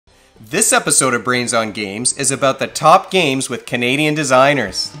This episode of Brains on Games is about the top games with Canadian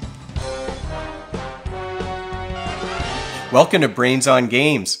designers. Welcome to Brains on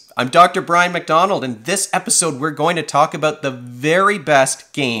Games. I'm Dr. Brian McDonald, and this episode we're going to talk about the very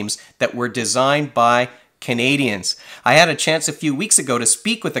best games that were designed by Canadians. I had a chance a few weeks ago to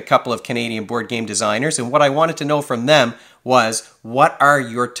speak with a couple of Canadian board game designers, and what I wanted to know from them was, what are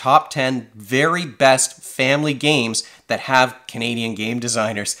your top 10 very best family games that have Canadian game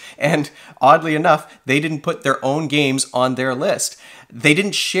designers? And oddly enough, they didn't put their own games on their list. They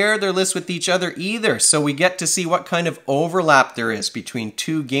didn't share their list with each other either, so we get to see what kind of overlap there is between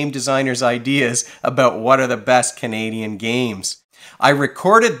two game designers' ideas about what are the best Canadian games. I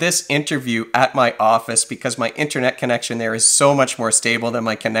recorded this interview at my office because my internet connection there is so much more stable than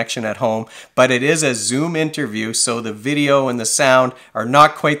my connection at home, but it is a Zoom interview, so the video and the sound are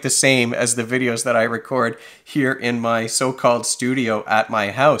not quite the same as the videos that I record here in my so-called studio at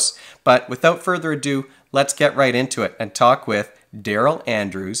my house. But without further ado, let's get right into it and talk with Daryl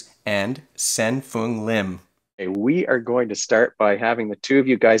Andrews and Sen-Foong Lim. We are going to start by having the two of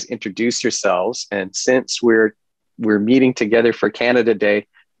you guys introduce yourselves, and since we're meeting together for Canada Day,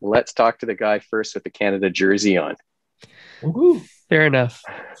 let's talk to the guy first with the Canada jersey on. Woo-hoo. Fair enough.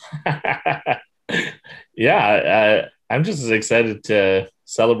 Yeah, I'm just as excited to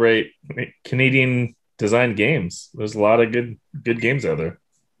celebrate Canadian designed games. There's a lot of good games out there.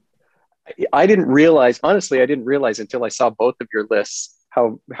 I didn't realize until I saw both of your lists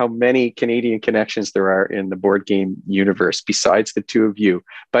how many Canadian connections there are in the board game universe besides the two of you.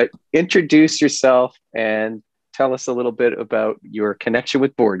 But introduce yourself and tell us a little bit about your connection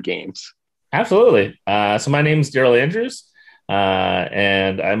with board games. Absolutely. So my name is Daryl Andrews,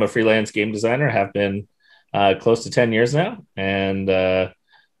 and I'm a freelance game designer. Have been close to 10 years now, and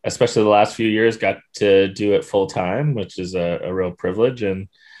especially the last few years got to do it full time, which is a real privilege, and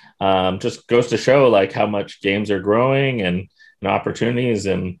just goes to show like how much games are growing and opportunities,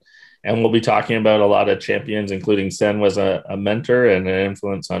 and we'll be talking about a lot of champions, including Sen was a mentor and an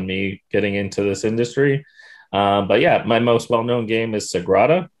influence on me getting into this industry. But yeah, my most well-known game is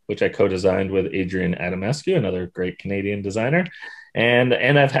Sagrada, which I co-designed with Adrian Adamescu, another great Canadian designer. And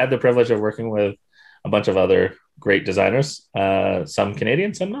I've had the privilege of working with a bunch of other great designers, some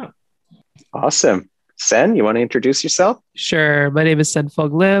Canadian, some not. Awesome. Sen, you want to introduce yourself? Sure. My name is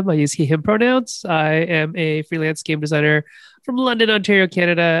Sen-Foong Lim. I use he, him pronouns. I am a freelance game designer from London, Ontario,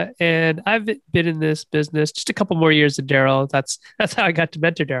 Canada. And I've been in this business just a couple more years than Daryl. That's how I got to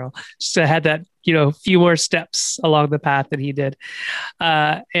mentor Daryl. Just I had that, few more steps along the path than he did.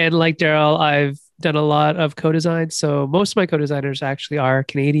 And like Daryl, I've done a lot of co-design. So most of my co-designers actually are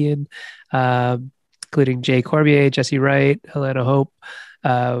Canadian, including Jay Cormier, Jesse Wright, Helena Hope,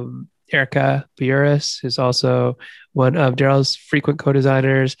 Erica Buras is also one of Daryl's frequent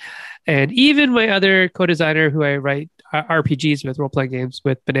co-designers. And even my other co-designer who I write RPGs with, role-playing games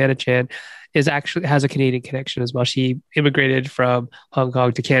with, Banana Chan, has a Canadian connection as well. She immigrated from Hong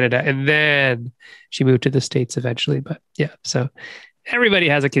Kong to Canada, and then she moved to the States eventually. But yeah, so everybody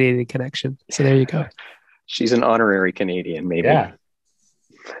has a Canadian connection. So there you go. She's an honorary Canadian, maybe. Yeah.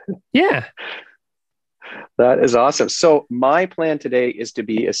 Yeah. That is awesome. So my plan today is to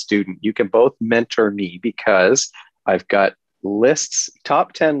be a student. You can both mentor me because I've got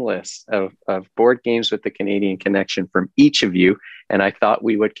top 10 lists of board games with the Canadian connection from each of you. And I thought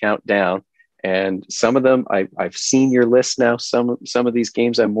we would count down. And some of them, I've seen your list now. Some of these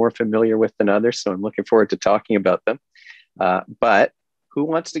games I'm more familiar with than others. So I'm looking forward to talking about them. But who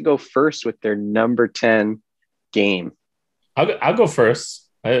wants to go first with their number 10 game? I'll go first.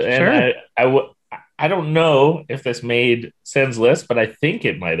 Sure. I don't know if this made Sen's list, but I think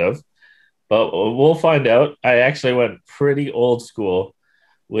it might have. But we'll find out. I actually went pretty old school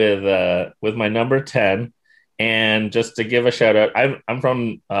with my number 10. And just to give a shout out, I'm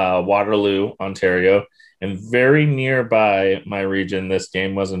from Waterloo, Ontario, and very nearby my region, this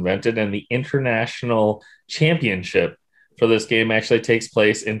game was invented. And the international championship for this game actually takes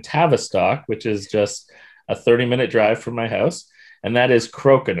place in Tavistock, which is just a 30-minute drive from my house. And that is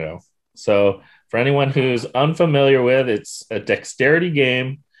Crokinole. So for anyone who's unfamiliar with, it's a dexterity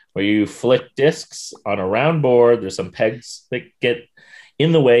game where you flick discs on a round board. There's some pegs that get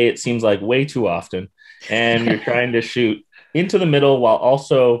in the way, it seems like way too often. And you're trying to shoot into the middle while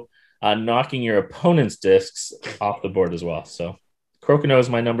also knocking your opponent's discs off the board as well. So Crokinole is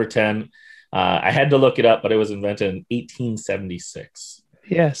my number 10. I had to look it up, but it was invented in 1876.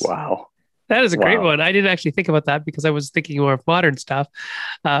 Yes. Wow. That is a great one. I didn't actually think about that because I was thinking more of modern stuff.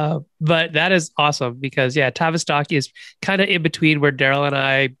 But that is awesome because, yeah, Tavistock is kind of in between where Daryl and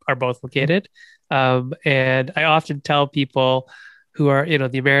I are both located. And I often tell people who are,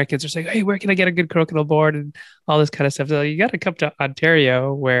 the Americans are saying, hey, where can I get a good Crokinole board and all this kind of stuff. So you got to come to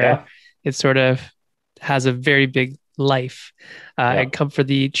Ontario where it sort of has a very big life and come for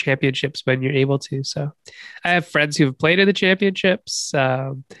the championships when you're able to. So I have friends who have played in the championships,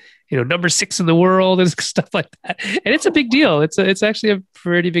 number 6 in the world and stuff like that. And it's a big deal. It's actually a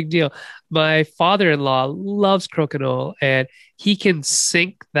pretty big deal. My father-in-law loves Crokinole and he can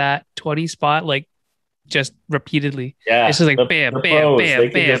sink that 20 spot like just repeatedly. Yeah. It's just like bam, bam,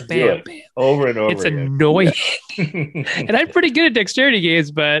 bam, bam, bam, bam. Over and over. It's annoying. And I'm pretty good at dexterity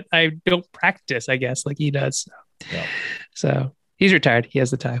games, but I don't practice, I guess, like he does. So he's retired. He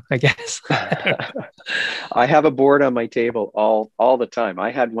has the time, I guess. I have a board on my table all the time.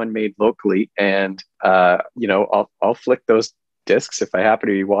 I had one made locally, and I'll flick those discs if I happen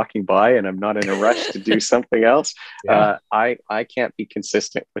to be walking by and I'm not in a rush to do something else. I can't be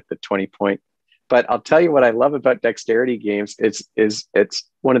consistent with the 20 point. But I'll tell you what I love about dexterity games. It's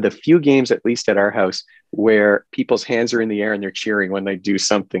one of the few games, at least at our house, where people's hands are in the air and they're cheering when they do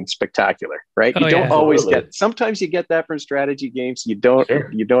something spectacular, right? You don't always get, sometimes you get that from strategy games. You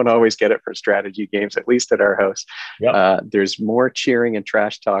don't always get it from strategy games, at least at our house. There's more cheering and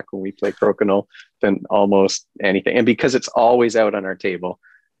trash talk when we play Crokinole than almost anything. And because it's always out on our table,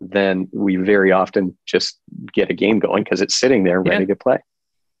 then we very often just get a game going because it's sitting there ready to play.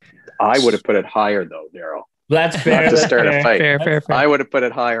 I would have put it higher though, Daryl. That's fair. Not to start a fight. Fair. I would have put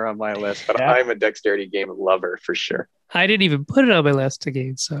it higher on my list, but I'm a dexterity game lover for sure. I didn't even put it on my list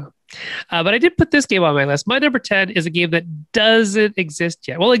again. So, but I did put this game on my list. My number 10 is a game that doesn't exist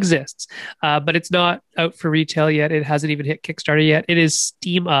yet. Well, it exists, but it's not out for retail yet. It hasn't even hit Kickstarter yet. It is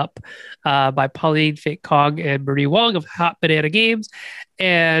Steam Up by Pauline Fake Kong and Marie Wong of Hot Banana Games.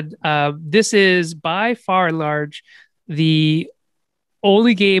 And this is by far and large the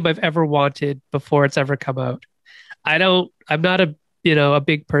only game I've ever wanted before it's ever come out. I'm not a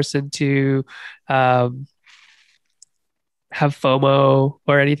big person to have FOMO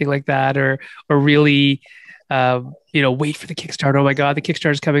or anything like that, or really wait for the Kickstarter. Oh my God, the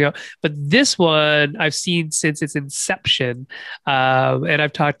Kickstarter is coming out. But this one I've seen since its inception. And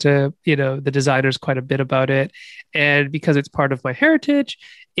I've talked to, the designers quite a bit about it. And because it's part of my heritage,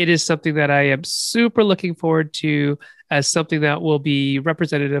 it is something that I am super looking forward to as something that will be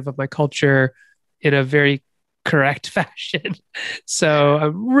representative of my culture in a very correct fashion. So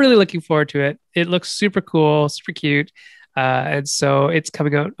I'm really looking forward to it. It looks super cool, super cute. And so it's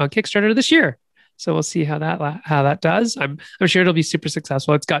coming out on Kickstarter this year. So we'll see how that does. I'm sure it'll be super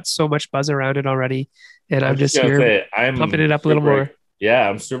successful. It's got so much buzz around it already. And I'm just here pumping it up a little more. Yeah,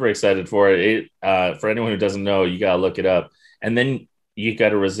 I'm super excited for it. For anyone who doesn't know, you got to look it up. And then you got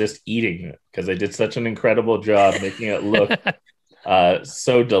to resist eating it because they did such an incredible job making it look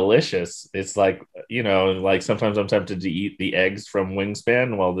so delicious. It's like, sometimes I'm tempted to eat the eggs from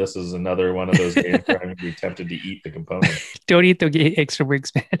Wingspan. Well, this is another one of those games where I'm going to be tempted to eat the components. Don't eat the eggs from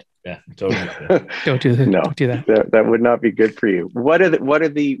Wingspan. Yeah, don't eat that. Don't do that. No, don't do that. That would not be good for you.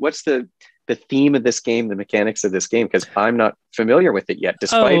 What's the theme of this game, the mechanics of this game? Because I'm not familiar with it yet,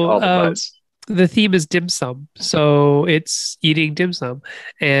 despite all the buzz. The theme is dim sum. So it's eating dim sum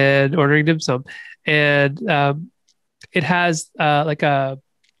and ordering dim sum. And it has an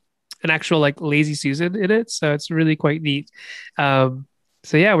actual like lazy Susan in it. So it's really quite neat. So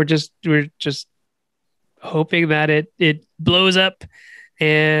yeah, we're just hoping that it blows up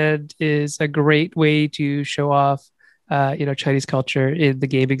and is a great way to show off Chinese culture in the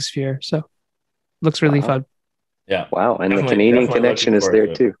gaming sphere. So looks really fun. Yeah. Wow. And the Canadian connection is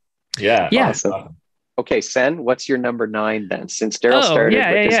there too. Yeah. Awesome. Okay, Sen, what's your number 9 then? Since Daryl started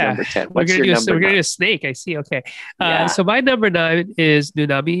with his number 10, what's your number 9? We're going to do a snake, I see. Okay. So my number 9 is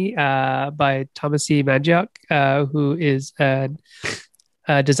Nunami by Tomasi Manjiak, who is a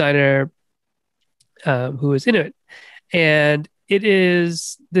designer who is Inuit. And it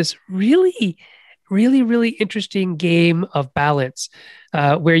is this really, really, really interesting game of balance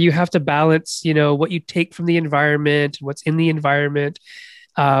where you have to balance, what you take from the environment and what's in the environment.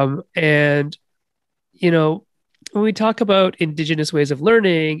 And when we talk about Indigenous ways of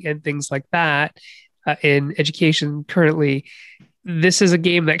learning and things like that in education currently, this is a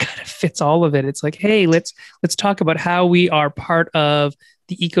game that kind of fits all of it. It's like, hey, let's talk about how we are part of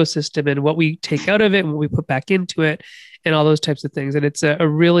the ecosystem and what we take out of it and what we put back into it and all those types of things. And it's a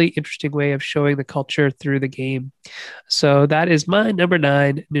really interesting way of showing the culture through the game. So that is my number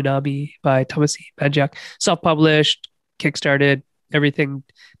 9, Nunami by Tomasi Manjiak, self-published, kickstarted, everything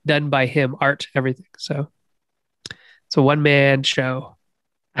done by him, art, everything. So it's a one-man show.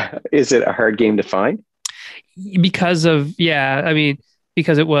 Is it a hard game to find? Because it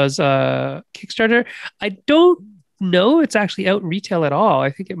was a Kickstarter. I don't know it's actually out in retail at all.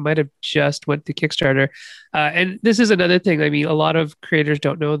 I think it might have just went to Kickstarter. And this is another thing. I mean, a lot of creators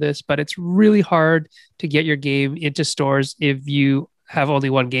don't know this, but it's really hard to get your game into stores if you have only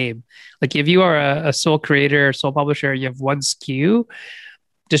one game. Like if you are a sole creator, sole publisher, you have one SKU,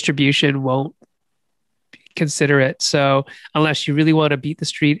 distribution won't consider it. So unless you really want to beat the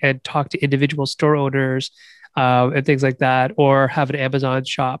street and talk to individual store owners and things like that, or have an Amazon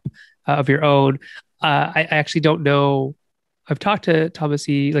shop of your own, I actually don't know. I've talked to Thomas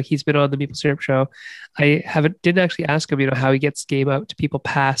E. Like he's been on the Maple Syrup Show. I didn't actually ask him, how he gets game out to people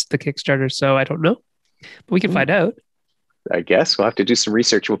past the Kickstarter. So I don't know, but we can find out. I guess we'll have to do some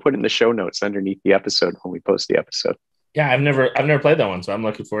research. We'll put it in the show notes underneath the episode when we post the episode. Yeah, I've never played that one, so I'm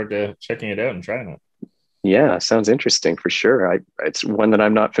looking forward to checking it out and trying it. Yeah, sounds interesting for sure. It's one that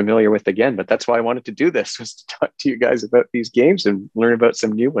I'm not familiar with again, but that's why I wanted to do this, was to talk to you guys about these games and learn about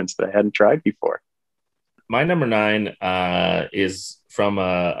some new ones that I hadn't tried before. My number 9 is from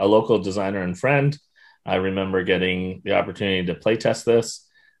a local designer and friend. I remember getting the opportunity to play test this,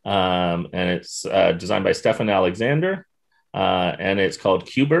 and it's designed by Stefan Alexander, and it's called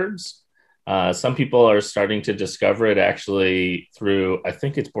CuBirds. Some people are starting to discover it actually through, I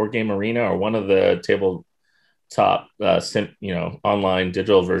think it's Board Game Arena, or one of the tabletop, online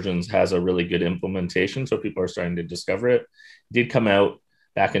digital versions has a really good implementation. So people are starting to discover it. It did come out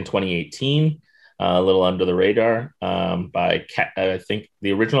back in 2018, a little under the radar, by I think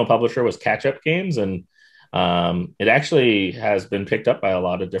the original publisher was Catch Up Games, and it actually has been picked up by a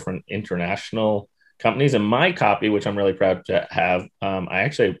lot of different international companies. And my copy, which I'm really proud to have, I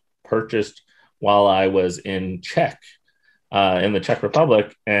actually purchased while I was in the Czech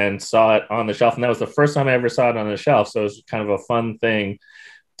Republic, and saw it on the shelf. And that was the first time I ever saw it on the shelf. So it was kind of a fun thing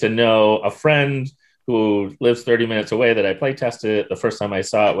to know a friend who lives 30 minutes away that I play tested it. The first time I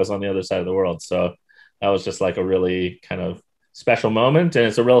saw it was on the other side of the world. So that was just like a really kind of special moment. And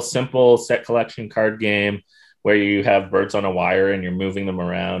it's a real simple set collection card game where you have birds on a wire and you're moving them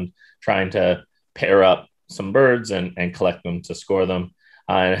around, trying to pair up some birds and collect them to score them.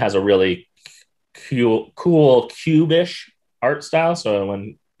 And it has a really cool cubish art style. So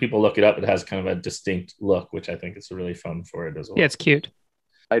when people look it up, it has kind of a distinct look, which I think is really fun for it as well. Yeah, it's cute.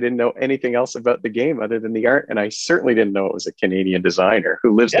 I didn't know anything else about the game other than the art, and I certainly didn't know it was a Canadian designer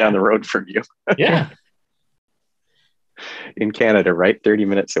who lives down the road from you. Yeah. In Canada, right? 30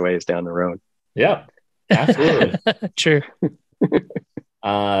 minutes away is down the road. Yeah, absolutely. True.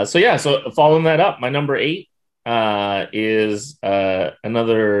 So following that up, my number 8 is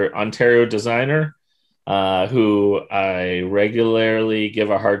another Ontario designer who I regularly give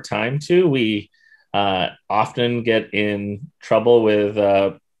a hard time to. We often get in trouble with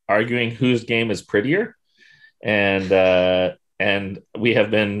arguing whose game is prettier, and we have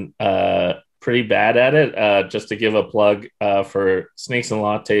been pretty bad at it. Just to give a plug for Snakes and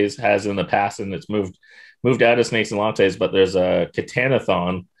Lattes has in the past, and it's moved out of Snakes and Lattes, but there's a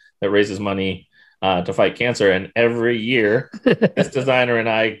Catanathon that raises money to fight cancer, and every year this designer and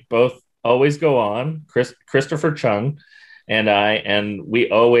I both always go on, Christopher Chung and we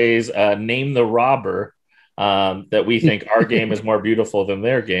always name the robber that we think our game is more beautiful than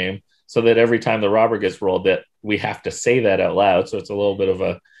their game, so that every time the robber gets rolled, that we have to say that out loud. So it's a little bit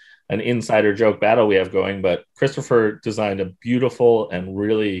of an insider joke battle we have going. But Christopher designed a beautiful and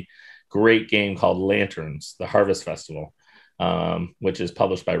really great game called Lanterns, the Harvest Festival, which is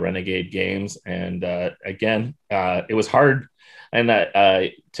published by Renegade Games. And again, it was hard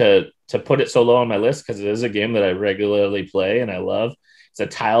to put it so low on my list, because it is a game that I regularly play and I love. It's a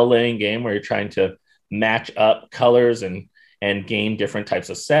tile laying game where you're trying to match up colors and gain different types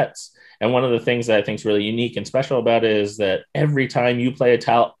of sets. And one of the things that I think is really unique and special about it is that every time you play a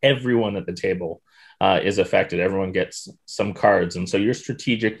tile, everyone at the table is affected. Everyone gets some cards. And so you're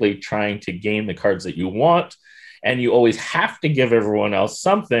strategically trying to gain the cards that you want, and you always have to give everyone else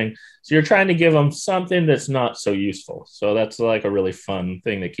something. So you're trying to give them something that's not so useful. So that's like a really fun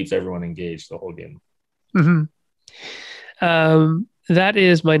thing that keeps everyone engaged the whole game. Mm-hmm. That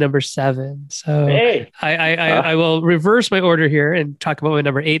is my number 7. So hey. I will reverse my order here and talk about my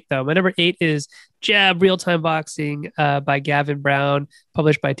number 8, though. My number 8 is Jab Real-Time Boxing by Gavin Brown,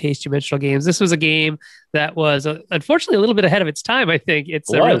 published by Taste Dimensional Games. This was a game that was unfortunately a little bit ahead of its time, I think.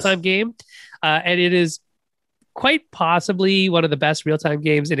 It's a real-time game, and it is quite possibly one of the best real-time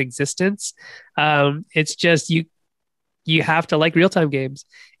games in existence. It's just you have to like real-time games.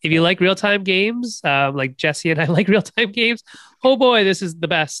 If you like real-time games, like Jesse and I like real-time games, oh boy, this is the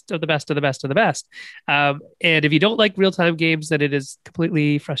best of the best of the best of the best. And if you don't like real-time games, then it is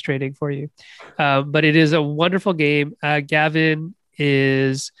completely frustrating for you. But it is a wonderful game. Gavin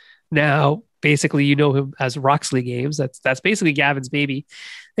is now basically you know him as Roxley Games. That's basically Gavin's baby.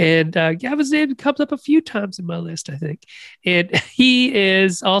 And Gavin's name comes up a few times in my list, I think. And he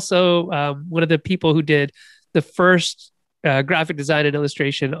is also one of the people who did the first graphic design and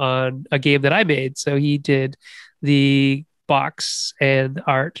illustration on a game that I made. So he did the box and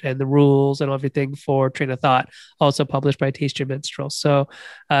art and the rules and everything for Train of Thought, also published by Taste Your Minstrel. So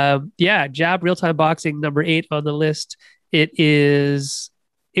Jab Real-Time Boxing, number 8 on the list. It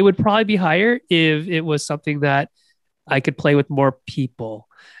would probably be higher if it was something that I could play with more people.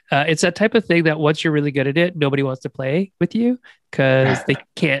 It's that type of thing that once you're really good at it, nobody wants to play with you because they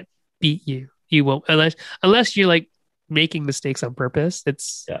can't beat you. You won't unless you're like making mistakes on purpose.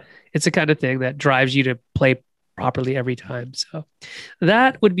 It's the kind of thing that drives you to play properly every time. So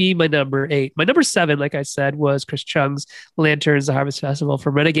that would be my number 8. My number 7, like I said, was Chris Chung's Lanterns, the Harvest Festival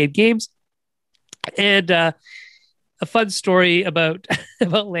from Renegade Games. And a fun story about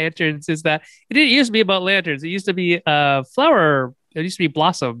lanterns is that it didn't used to be about lanterns. It used to be it used to be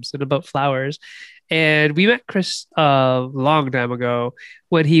blossoms and about flowers. And we met Chris a long time ago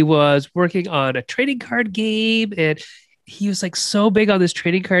when he was working on a trading card game. And he was like so big on this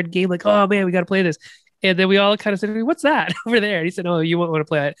trading card game, like, oh man, we got to play this. And then we all kind of said, what's that over there? And he said, oh, you won't want to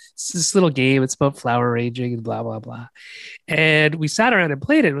play it. It's this little game. It's about flower arranging and blah, blah, blah. And we sat around and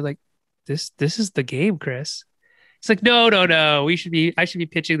played it. We're like, this is the game, Chris. It's like, no. I should be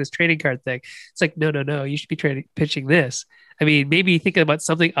pitching this trading card thing. It's like, no. You should be pitching this. I mean, maybe thinking about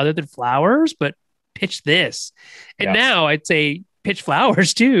something other than flowers, but pitch this. And now I'd say pitch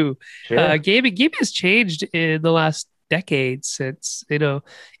flowers too. Sure. Gaming has changed in the last decade since,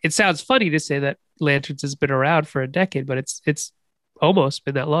 it sounds funny to say that Lanterns has been around for a decade, but it's almost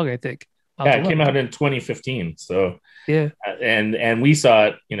been that long, I think. It came out in 2015. So yeah, and we saw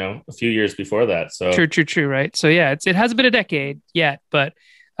it, a few years before that. So true, right? So yeah, it hasn't been a decade yet, but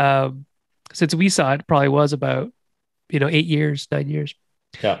since we saw it, probably was about 8 years, 9 years.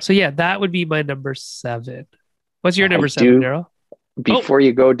 Yeah. So yeah, that would be my number 7. What's your number 7, Daryl? Before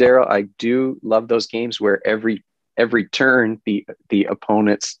you go, Daryl, I do love those games where every turn the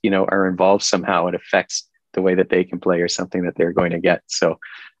opponents are involved somehow. It affects the way that they can play or something that they're going to get. So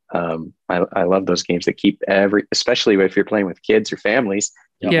I love those games that keep especially if you're playing with kids or families,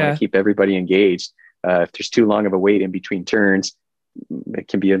 you want to keep everybody engaged. If there's too long of a wait in between turns, it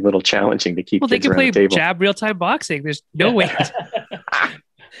can be a little challenging to keep kids around the table. They can play Jab Real-Time Boxing. There's no wait.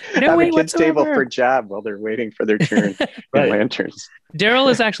 No way kids table for Jab while they're waiting for their turn in Lanterns. Daryl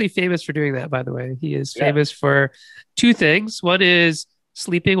is actually famous for doing that, by the way. He is famous for 2 things. One is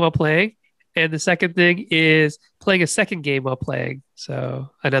sleeping while playing, and the second thing is playing a second game while playing. So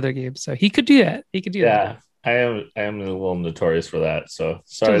another game. So he could do that. Yeah, I am a little notorious for that. So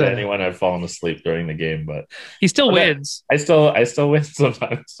sorry to anyone I've fallen asleep during the game, but he still wins. I still win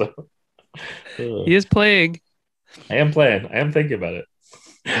sometimes. So he is playing. I am playing. I am thinking about it.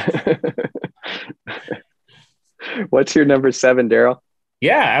 What's your number 7, Daryl?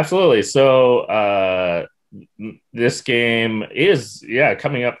 Yeah, absolutely. So this game is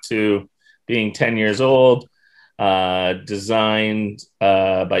coming up to being 10 years old. Designed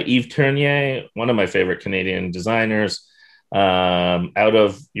by Yves Tournier, one of my favorite Canadian designers, out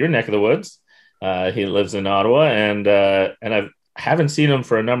of your neck of the woods. He lives in Ottawa, and I haven't seen him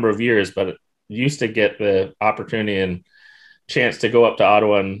for a number of years, but used to get the opportunity and chance to go up to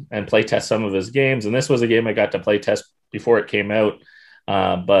Ottawa and play test some of his games. And this was a game I got to play test before it came out.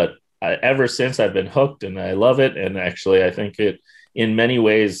 But ever since, I've been hooked and I love it. And actually, I think it in many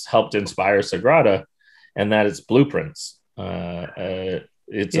ways helped inspire Sagrada, and that is Blueprints.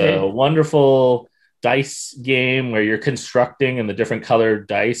 It's a wonderful dice game where you're constructing, and the different colored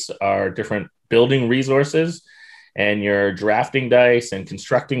dice are different building resources, and you're drafting dice and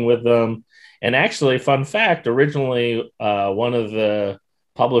constructing with them. And actually, fun fact, originally, one of the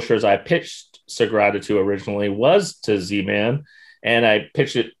publishers I pitched Sagrada to originally was to Z-Man, and I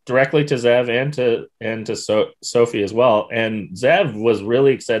pitched it directly to Zev and to Sophie as well. And Zev was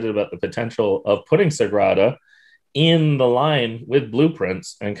really excited about the potential of putting Sagrada in the line with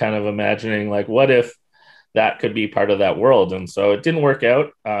Blueprints and kind of imagining, like, what if that could be part of that world? And so it didn't work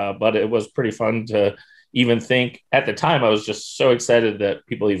out, but it was pretty fun to even think. At the time, I was just so excited that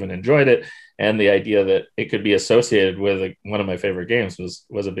people even enjoyed it. And the idea that it could be associated with one of my favorite games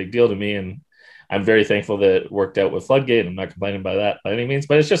was a big deal to me. And I'm very thankful that it worked out with Floodgate. I'm not complaining by that by any means,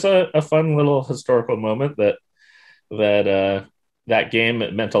 but it's just a fun little historical moment that game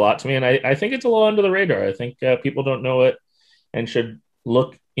meant a lot to me. And I think it's a little under the radar. I think people don't know it and should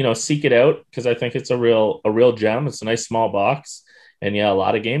look, seek it out, because I think it's a real gem. It's a nice small box, and a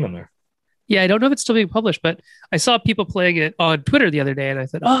lot of game in there. Yeah, I don't know if it's still being published, but I saw people playing it on Twitter the other day, and I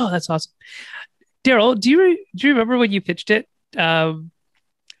thought, "Oh, that's awesome." Daryl, do you remember when you pitched it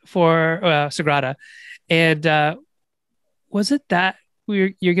for Sagrada? And was it that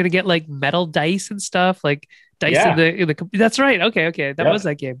you're gonna get like metal dice and stuff, like dice Yeah. in the? That's right. Okay, that Yeah. was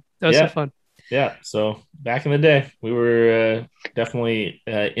that game. That was so Yeah. fun. Yeah. So back in the day, we were definitely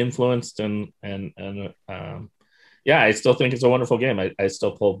influenced yeah, I still think it's a wonderful game. I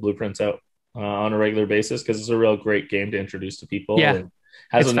still pull blueprints out on a regular basis because it's a real great game to introduce to people. Yeah, and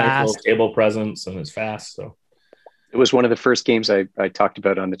has it's a nice little fast. table presence and it's fast. So, It was one of the first games I talked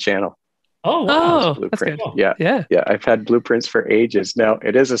about on the channel. oh wow, Oh, that's Blueprint. good. Yeah. Yeah, Yeah. I've had blueprints for ages. Now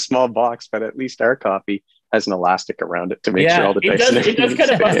it is a small box, but at least our copy has an elastic around it to make sure all the it dice. does. It does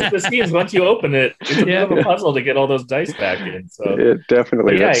kind of fit in. bust the seams once you open it. It's a bit Yeah. of a puzzle to get all those dice back in. So It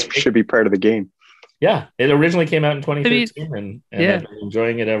definitely Yeah, should be part of the game. yeah, it originally came out in 2013, I and yeah. I've been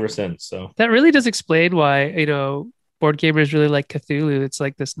enjoying it ever since. So that really does explain why board gamers really like Cthulhu. It's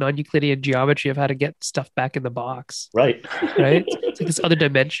like this non-Euclidean geometry of how to get stuff back in the box, right, right? It's like this other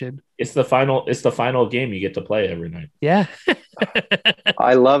dimension. It's the final game you get to play every night. Yeah.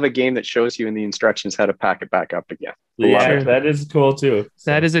 I love a game that shows you in the instructions how to pack it back up again. Yeah, Sure. that is cool too.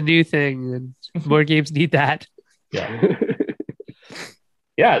 So, That is a new thing, and more games need that. yeah.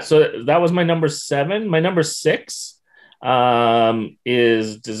 Yeah, so that was my number 7. My number 6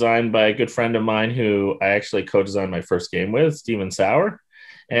 is designed by a good friend of mine who I actually co-designed my first game with, Steven Sauer.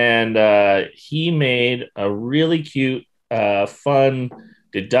 And he made a really cute, fun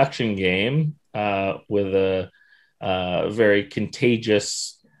deduction game with a very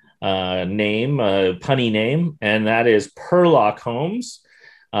contagious name, punny name, and that is Purrrlock Holmes.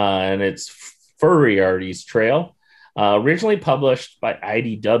 And it's Furriarty's Trail. Originally published by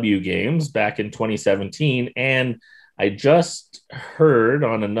IDW Games back in 2017. And I just heard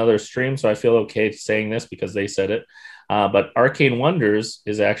on another stream, so I feel okay saying this because they said it, but Arcane Wonders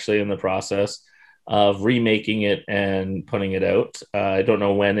is actually in the process of remaking it and putting it out. I don't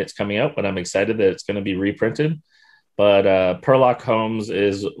know when it's coming out, but I'm excited that it's going to be reprinted. But Purrrlock Holmes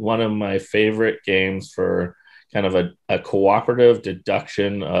is one of my favorite games for kind of a cooperative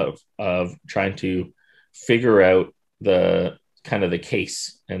deduction of trying to figure out the kind of the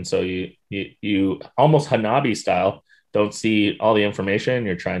case. And so you almost Hanabi style don't see all the information.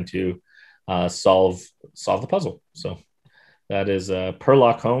 You're trying to solve the puzzle. So that is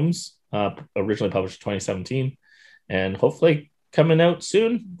Purrrlock Holmes, originally published in 2017, and hopefully coming out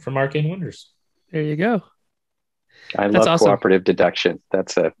soon from Arcane Wonders. There you go. I That's love awesome. cooperative deduction.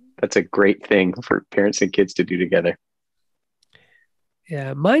 That's a great thing for parents and kids to do together.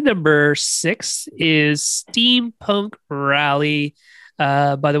 Yeah, my number 6 is Steampunk Rally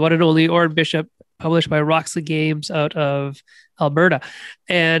by the one and only Oren Bishop, published by Roxley Games out of Alberta.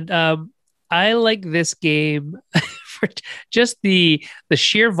 And I like this game for just the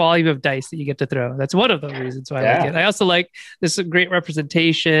sheer volume of dice that you get to throw. That's one of the reasons why I like it. I also like this great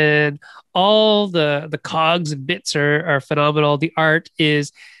representation. All the cogs and bits are phenomenal. The art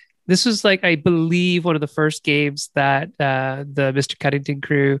is... This was like, I believe, one of the first games that the Mr. Cuddington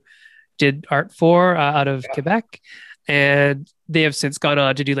crew did art for out of Quebec. And they have since gone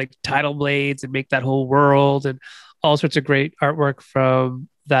on to do like Tidal Blades and make that whole world and all sorts of great artwork from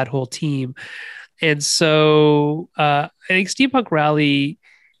that whole team. And so I think Steampunk Rally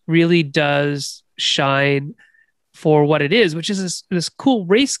really does shine for what it is, which is this cool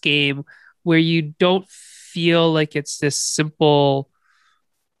race game where you don't feel like it's this simple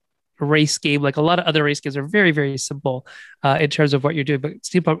race game. Like a lot of other race games are very, very simple in terms of what you're doing. But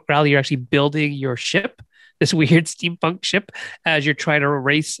Steampunk Rally, you're actually building your ship, this weird steampunk ship, as you're trying to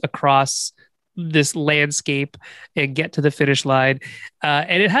race across this landscape and get to the finish line.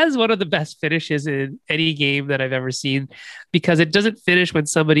 And it has one of the best finishes in any game that I've ever seen, because it doesn't finish when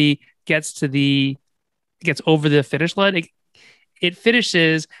somebody gets over the finish line. It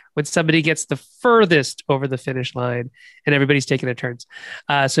finishes when somebody gets the furthest over the finish line and everybody's taking their turns.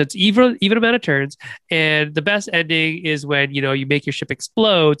 So it's even amount of turns. And the best ending is when, you make your ship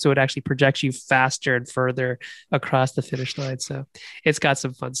explode. So it actually projects you faster and further across the finish line. So it's got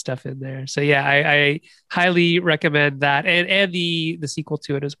some fun stuff in there. So yeah, I highly recommend that. And the sequel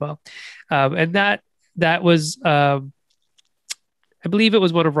to it as well. And that was, I believe it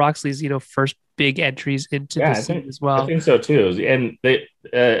was one of Roxley's, first big entries into the scene as well. I think so too. And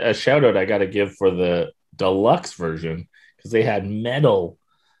a shout out I got to give for the deluxe version, because they had metal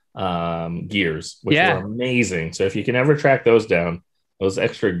gears, which were amazing. So if you can ever track those down, those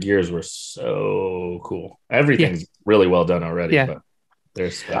extra gears were so cool. Everything's really well done already. Yeah. But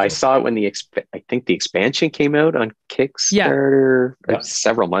They're special. I saw it when I think the expansion came out on Kickstarter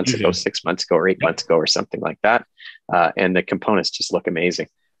several months ago, 6 months ago or 8 months ago or something like that. And the components just look amazing.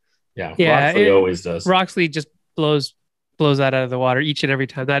 Yeah, Yeah, Roxley always does. Roxley just blows that out of the water each and every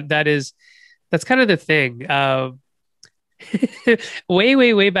time. That's kind of the thing.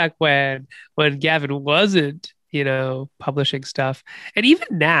 Way back when Gavin wasn't, publishing stuff, and even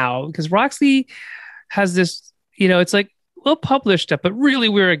now, because Roxley has this, it's like we'll publish stuff, but really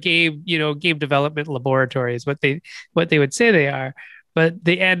we're a game development laboratory is what they would say they are. But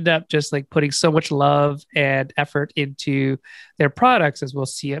they end up just like putting so much love and effort into their products, as we'll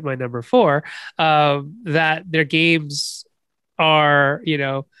see at my number 4, that their games are,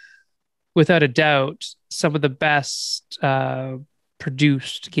 without a doubt, some of the best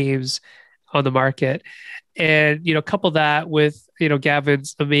produced games on the market. And, couple that with,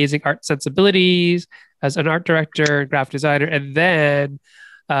 Gavin's amazing art sensibilities as an art director and graphic designer. And then,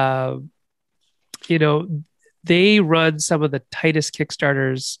 they run some of the tightest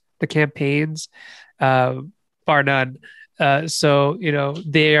Kickstarters, the campaigns, bar none. So,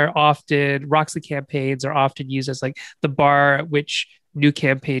 they are often, Roxley campaigns are often used as like the bar at which new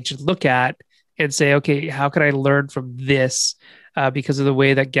campaigns should look at and say, okay, how can I learn from this? Because of the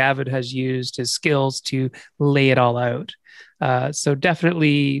way that Gavin has used his skills to lay it all out. So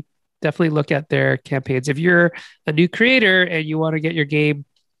definitely look at their campaigns. If you're a new creator and you want to get your game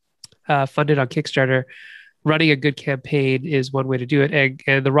funded on Kickstarter, running a good campaign is one way to do it.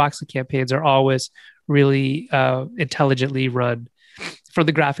 And the Roxley campaigns are always really intelligently run from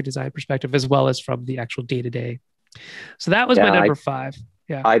the graphic design perspective, as well as from the actual day-to-day. So that was my number 5.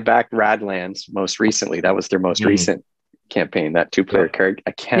 Yeah. I backed Radlands most recently. That was their most recent campaign, that 2-player card.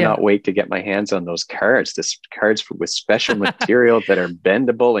 I cannot wait to get my hands on those cards. This cards with special material that are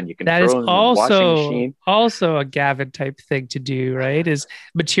bendable and you can throw them in the washing machine. Also a Gavin type thing to do, right? Is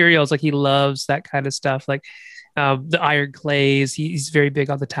materials, like he loves that kind of stuff, like the iron clays. He's very big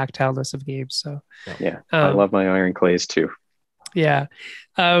on the tactileness of games. So I love my iron clays too. Yeah.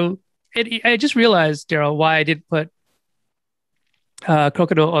 I just realized, Daryl, why I didn't put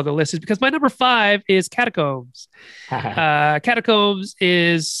Crokinole on the list is because my number 5 is Catacombs. Catacombs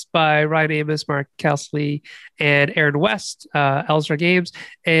is by Ryan Amos, Mark Kelsley, and Aaron West, Elzra Games.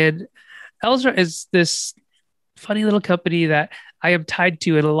 And Elzra is this funny little company that I am tied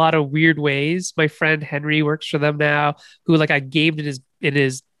to in a lot of weird ways. My friend Henry works for them now, who I gamed in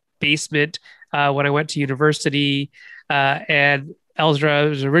his basement when I went to university. And Elzra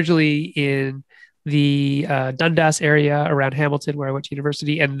was originally in the Dundas area around Hamilton, where I went to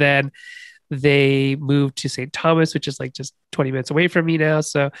university, and then they moved to St. Thomas, which is like just 20 minutes away from me now.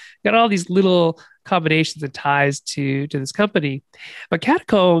 So got all these little combinations and ties to this company. But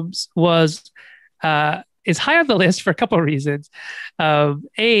Catacombs is high on the list for a couple of reasons.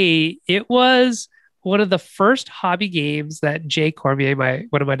 It was one of the first hobby games that Jay Cormier,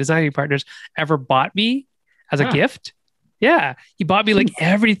 one of my designing partners, ever bought me as a gift. Yeah, he bought me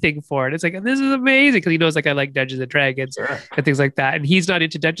everything for it. It's like, this is amazing, because he knows I like Dungeons and Dragons and things like that. And he's not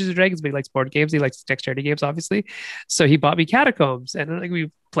into Dungeons and Dragons, but he likes board games. He likes dexterity games, obviously. So he bought me Catacombs, and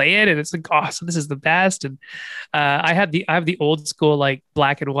we play it, and it's awesome. This is the best. And I have the old school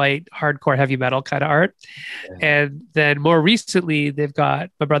black and white hardcore heavy metal kind of art. Yeah. And then more recently, they've got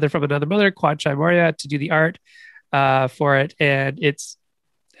my brother from another mother, Kwanchai Moria, to do the art for it, and it's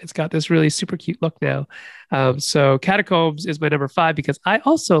got this really super cute look now. So Catacombs is my number 5 because I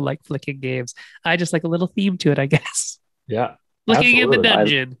also like flicking games. I just like a little theme to it, I guess. Yeah. Looking in the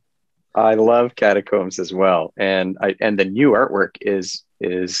dungeon. I love Catacombs as well. And the new artwork is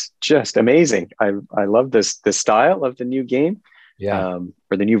just amazing. I love the style of the new game. Yeah.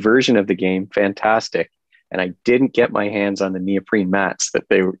 Or the new version of the game. Fantastic. And I didn't get my hands on the neoprene mats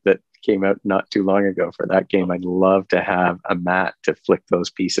that came out not too long ago for that game. I'd love to have a mat to flick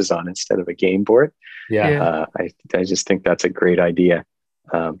those pieces on instead of a game board. Yeah. I just think that's a great idea.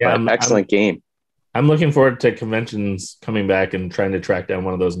 Excellent game. I'm looking forward to conventions coming back and trying to track down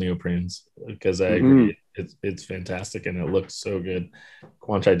one of those neoprenes, because I agree. It's fantastic and it looks so good.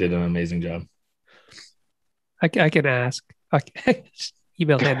 Kwanchai did an amazing job. I can ask. Okay.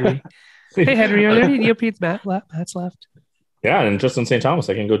 Email Henry. Hey Henry, are there any neoprene mats left? Yeah, and just in St. Thomas,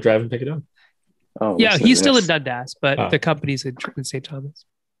 I can go drive and pick it up. Oh, yeah, he's still in Dundas, but the company's in St. Thomas.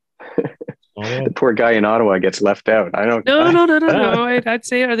 The poor guy in Ottawa gets left out. I don't. No. I'd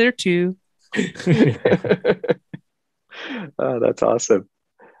say are there two. Oh, that's awesome.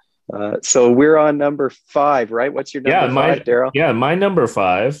 So we're on number 5, right? What's your number 5, Daryl? Yeah, my number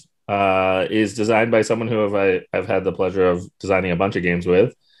 5 is designed by someone who I've had the pleasure of designing a bunch of games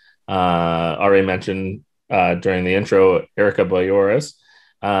with. Already mentioned during the intro, Erica Boyoris.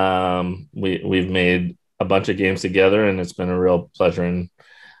 We've made a bunch of games together, and it's been a real pleasure. And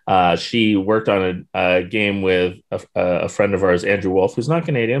she worked on a game with a friend of ours, Andrew Wolf, who's not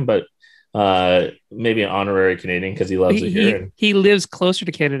Canadian, but maybe an honorary Canadian because he loves it here. And he lives closer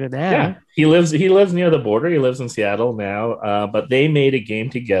to Canada now. yeah, he lives near the border. He lives in Seattle now. But they made a game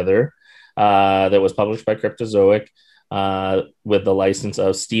together that was published by Cryptozoic with the license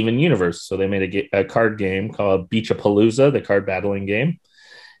of Steven Universe. So they made a card game called Beach-A-Palooza, the card battling game.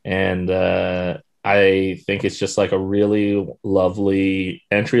 And I think it's just like a really lovely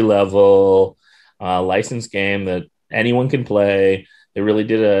entry level licensed game that anyone can play. They really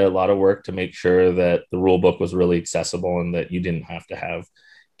did a lot of work to make sure that the rule book was really accessible and that you didn't have to have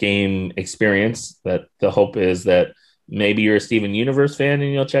game experience. That the hope is that maybe you're a Steven Universe fan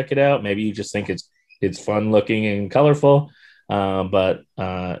and you'll check it out. Maybe you just think it's fun looking and colorful. But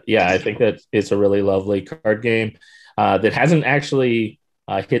I think that it's a really lovely card game that hasn't actually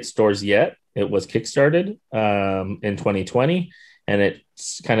hit stores yet. It was kickstarted in 2020, and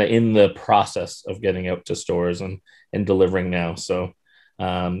it's kind of in the process of getting out to stores and delivering now. So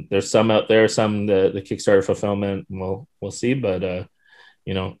there's some out there, some the Kickstarter fulfillment. We'll see, but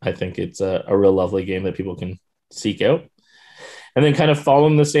I think it's a real lovely game that people can seek out. And then kind of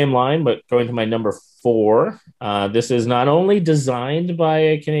following the same line, but going to my number 4. This is not only designed by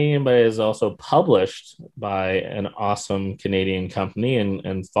a Canadian, but is also published by an awesome Canadian company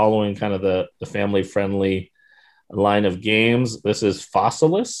and following kind of the family-friendly line of games. This is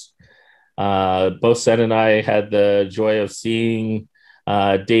Fossilis. Both Sen and I had the joy of seeing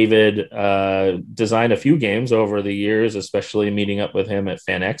David design a few games over the years, especially meeting up with him at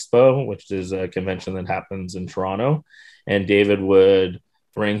Fan Expo, which is a convention that happens in Toronto. And David would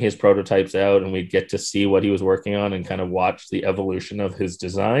bring his prototypes out and we'd get to see what he was working on and kind of watch the evolution of his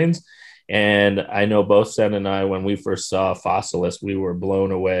designs. And I know both Sen and I, when we first saw Fossilis, we were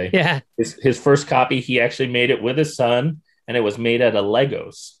blown away. Yeah. His first copy, he actually made it with his son, and it was made out of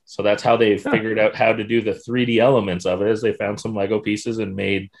Legos. So that's how they figured out how to do the 3D elements of it, is they found some Lego pieces and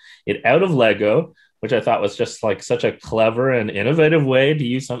made it out of Lego, which I thought was just like such a clever and innovative way to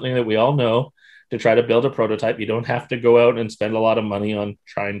use something that we all know to try to build a prototype. You don't have to go out and spend a lot of money on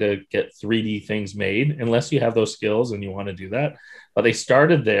trying to get 3D things made unless you have those skills and you want to do that. But they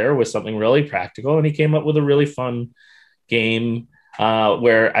started there with something really practical, and he came up with a really fun game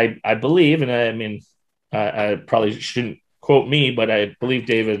where I believe, and I mean, I probably shouldn't quote me, but I believe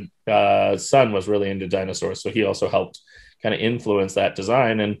David's son was really into dinosaurs. So he also helped kind of influence that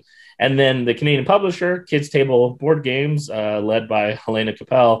design. And then the Canadian publisher, Kids Table Board Games, led by Helena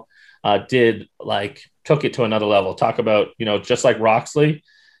Capel, took it to another level. Talk about, just like Roxley,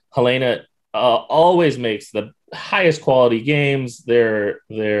 Helena always makes the highest quality games. They're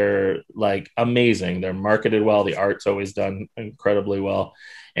like amazing. They're marketed well. The art's always done incredibly well.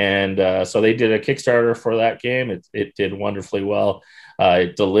 And so they did a Kickstarter for that game. It did wonderfully well.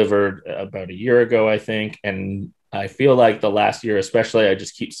 It delivered about a year ago, I think. And I feel like the last year, especially, I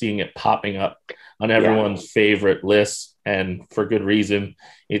just keep seeing it popping up on everyone's favorite lists, and for good reason.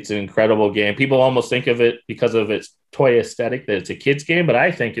 It's an incredible game. People almost think of it, because of its toy aesthetic, that it's a kid's game, but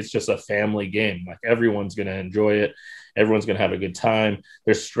I think it's just a family game. Like, everyone's going to enjoy it. Everyone's going to have a good time.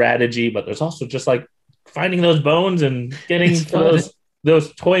 There's strategy, but there's also just like finding those bones and getting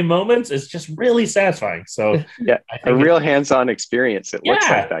those toy moments is just really satisfying. So yeah, a real hands-on experience. It looks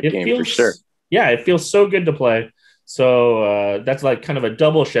like that game for sure. Yeah, it feels so good to play. So that's like kind of a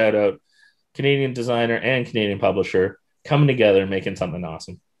double shout out. Canadian designer and Canadian publisher coming together and making something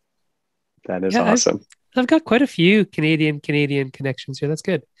awesome. That is awesome. I've got quite a few Canadian connections here. That's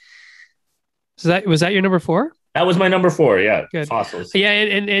good. So was that your number 4? That was my number 4. Yeah. Good. Fossils. Yeah.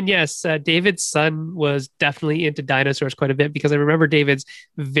 And yes, David's son was definitely into dinosaurs quite a bit, because I remember David's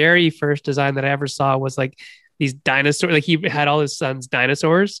very first design that I ever saw was like these dinosaurs. Like, he had all his son's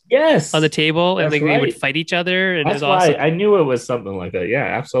dinosaurs on the table, and they would fight each other. And that's it was awesome. I knew it was something like that. Yeah,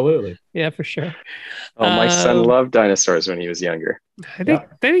 absolutely. Yeah, for sure. Oh, my son loved dinosaurs when he was younger. I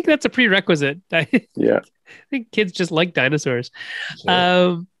think that's a prerequisite. Yeah. I think kids just like dinosaurs.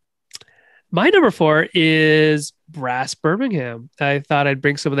 Sure. My number 4 is Brass Birmingham. I thought I'd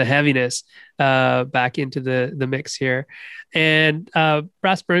bring some of the heaviness back into the mix here. And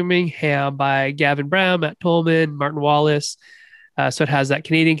Brass Birmingham by Gavin Brown, Matt Tolman, Martin Wallace. So it has that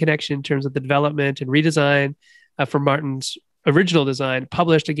Canadian connection in terms of the development and redesign from Martin's original design,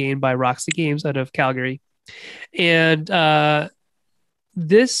 published again by Roxley Games out of Calgary. And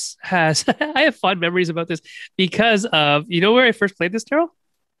this has, I have fond memories about this because of, where I first played this, Daryl?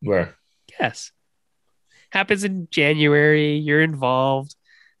 Where? Yes. Happens in January. You're involved.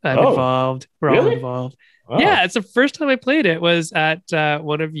 I'm involved. We're all involved. Oh. Yeah, it's the first time I played it was at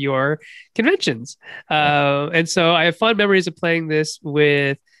one of your conventions. And so I have fond memories of playing this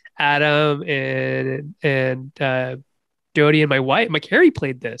with Adam and Jody and my wife. My Carrie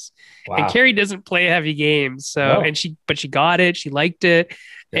played this. Wow. And Carrie doesn't play heavy games. So but she got it, she liked it.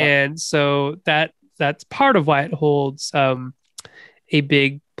 Yeah. And so that's part of why it holds a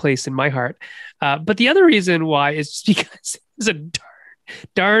big place in my heart. But the other reason why is just because it's a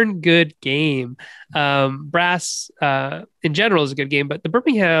darn good game. Brass in general is a good game, but the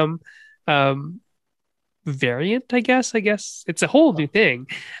Birmingham variant, I guess it's a whole new thing.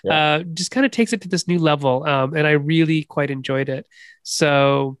 Just kind of takes it to this new level, and I really quite enjoyed it.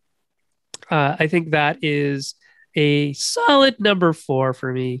 So I think that is a solid number 4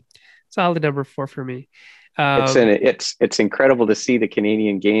 for me. It's incredible to see the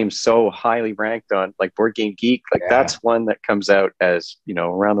Canadian games so highly ranked on like Board Game Geek. Like that's one that comes out as, you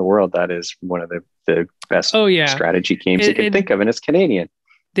know, around the world. That is one of the best strategy games you can think of, and it's Canadian.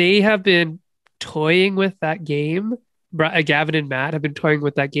 They have been toying with that game. Gavin and Matt have been toying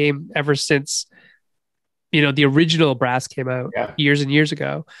with that game ever since, you know, the original Brass came out years and years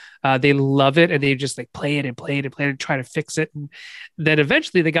ago. They love it, and they just like play it and try to fix it. And then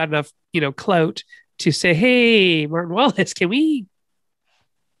eventually they got enough, you know, clout to say, hey, Martin Wallace, can we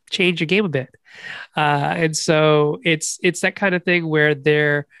change your game a bit? And so it's that kind of thing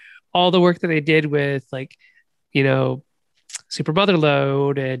where all the work that they did with, like, you know, Super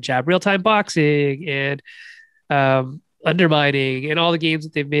Motherload and Jab Real-Time Boxing and Undermining and all the games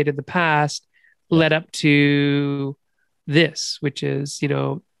that they've made in the past led up to this, which is, you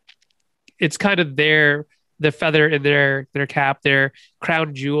know, it's kind of the feather in their cap, their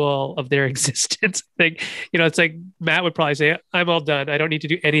crown jewel of their existence. Like, you know, it's like Matt would probably say, I'm all done. I don't need to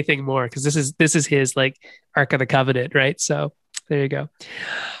do anything more, because this is his like Ark of the Covenant, right? So there you go.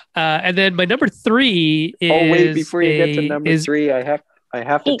 And then my number 3 is... Oh, wait, before you get to number 3, I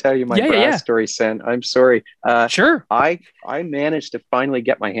have to tell you my Brass story, Sen. I'm sorry. Sure. I managed to finally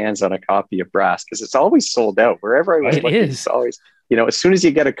get my hands on a copy of Brass, because it's always sold out. Wherever I was looking, it's always, you know, as soon as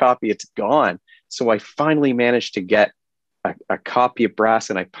you get a copy, it's gone. So I finally managed to get a copy of Brass,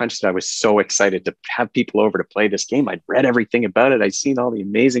 and I punched it. I was so excited to have people over to play this game. I'd read everything about it. I'd seen all the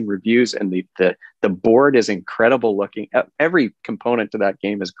amazing reviews, and the board is incredible looking. Every component to that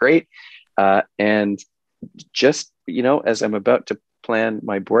game is great. And just, you know, as I'm about to plan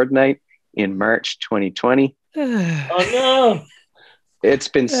my board night in March 2020. Oh no. It's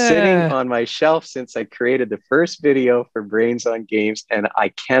been sitting on my shelf since I created the first video for Brains on Games, and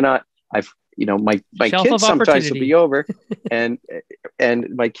you know, my kids sometimes will be over and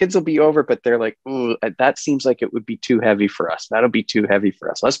my kids will be over, but they're like, ooh, that seems like it would be too heavy for us. That'll be too heavy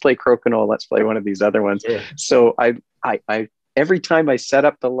for us. Let's play Crokinole. Let's play one of these other ones. Yeah. So I every time I set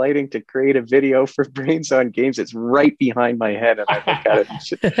up the lighting to create a video for Brains on Games, it's right behind my head, and I look at it and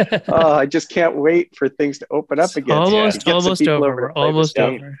shit. Oh, I just can't wait for things to open up again. Almost over. We're almost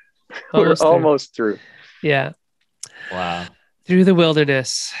over. We're almost through. Yeah. Wow. Through the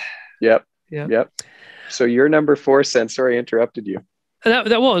wilderness. Yep. So your number 4, Sen. Sorry, I interrupted you.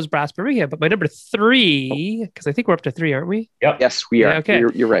 That was Brass Birmingham, but my number 3, because I think we're up to 3, aren't we? Yep. Yes, we are. Okay.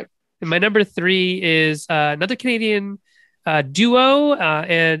 You're right. And my number 3 is another Canadian duo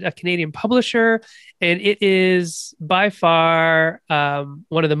and a Canadian publisher, and it is by far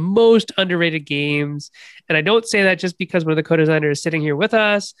one of the most underrated games. And I don't say that just because one of the co-designers is sitting here with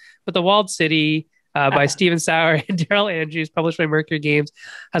us, but The Walled City by Stephen Sauer and Daryl Andrews, published by Mercury Games,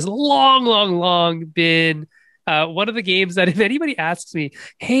 has long been one of the games that if anybody asks me,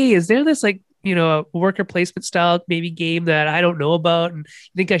 hey, is there this like, you know, a worker placement style maybe game that I don't know about and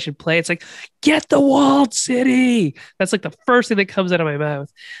you think I should play? It's like, get The Walled City. That's like the first thing that comes out of my mouth.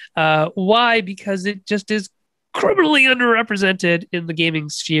 Why? Because it just is criminally underrepresented in the gaming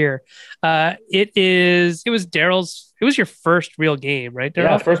sphere. It was your first real game, right, Daryl?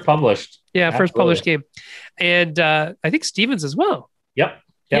 Yeah, first published. Yeah, absolutely. First published game. And I think Stevens as well. Yep.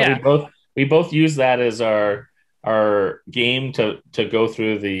 Yeah. We both use that as our game to go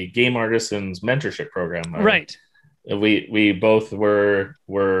through the Game Artisans mentorship program. Right. We both were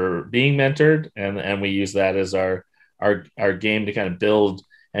being mentored, and we use that as our game to kind of build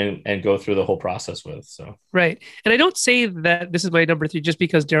and go through the whole process with. So right. And I don't say that this is my number 3 just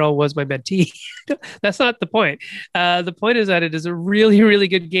because Daryl was my mentee. That's not the point. The point is that it is a really, really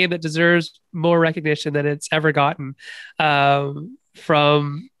good game that deserves more recognition than it's ever gotten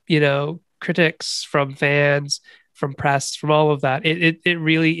from, you know, critics, from fans, from press, from all of that. It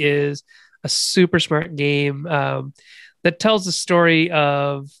really is a super smart game that tells the story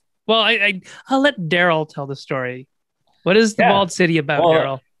of, well, I'll let Daryl tell the story. What is The Walled City about,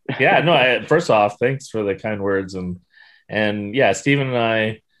 Daryl? Yeah, no, first off, thanks for the kind words. And yeah, Steven and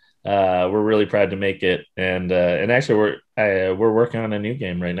I, we're really proud to make it. And actually we're working on a new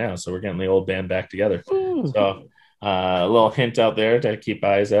game right now. So we're getting the old band back together. Ooh. So a little hint out there to keep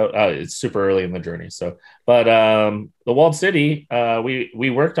eyes out. It's super early in the journey. So, but the Walled City, we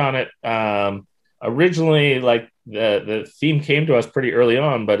worked on it originally. Like the theme came to us pretty early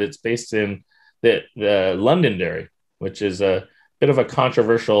on, but it's based in the Londonderry, which is a bit of a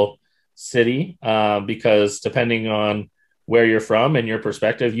controversial city because depending on where you're from and your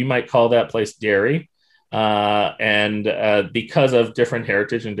perspective, you might call that place Derry. And because of different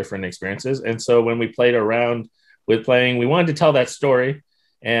heritage and different experiences. And so when we played around with playing, we wanted to tell that story,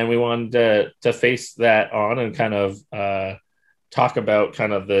 and we wanted to face that on and kind of talk about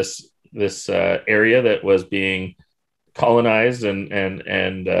kind of this area that was being colonized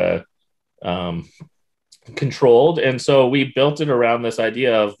and controlled. And so we built it around this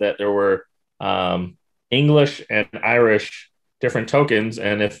idea of that there were English and Irish different tokens,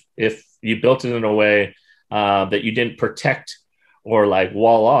 and if you built it in a way that you didn't protect or like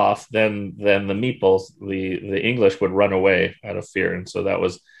wall off, then the meeples, the English would run away out of fear. And so that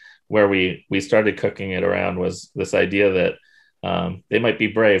was where we started cooking it around, was this idea that they might be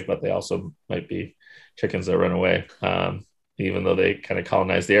brave, but they also might be chickens that run away, even though they kind of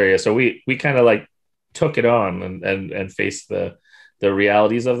colonized the area. So we kind of like took it on and faced the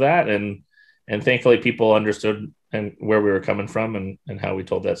realities of that. And thankfully people understood and where we were coming from and how we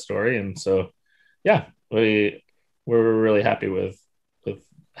told that story. And so, yeah, we're really happy with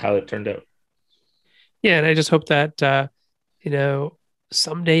how it turned out. Yeah, and I just hope that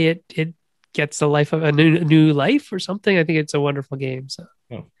someday it gets the life of a new life or something. I think it's a wonderful game. So,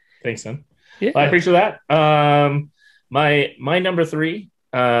 thanks, Sen. Yeah, Well, I appreciate that. My number 3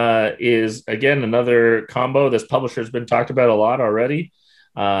 is again another combo. This publisher's been talked about a lot already.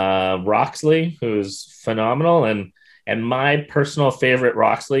 Roxley, who's phenomenal, and my personal favorite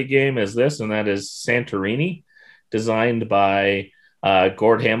Roxley game is this, and that is Santorini, designed by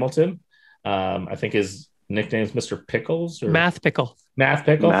Gord Hamilton. I think his nickname is Mr. Pickles, or Math Pickle.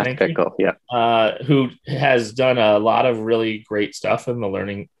 Yeah. Who has done a lot of really great stuff in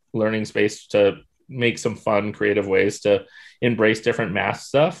the learning space to make some fun, creative ways to embrace different math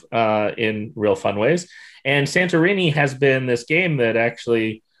stuff in real fun ways. And Santorini has been this game that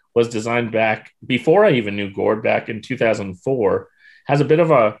actually was designed back before I even knew Gord, back in 2004. Has a bit of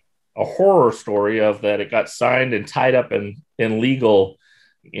a horror story of that it got signed and tied up in legal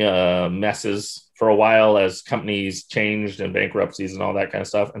messes for a while as companies changed and bankruptcies and all that kind of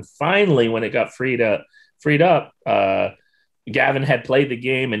stuff. And finally, when it got freed up, Gavin had played the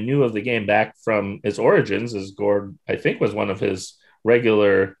game and knew of the game back from its origins, as Gord, I think, was one of his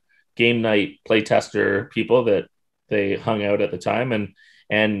regular game night playtester people that they hung out at the time,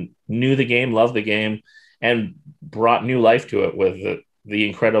 and knew the game, loved the game, and brought new life to it with the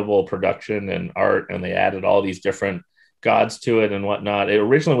incredible production and art. And they added all these different gods to it and whatnot. It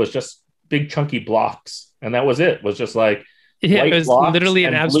originally was just big chunky blocks, and that was it. Was just like it was literally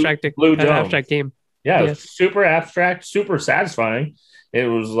an abstract game. Yeah, it was super abstract, super satisfying. It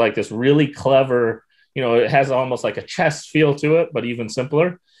was like this really clever, it has almost like a chess feel to it, but even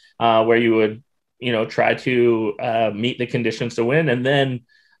simpler, where you would, try to meet the conditions to win. And then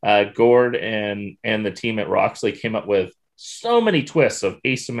Gord and the team at Roxley came up with so many twists of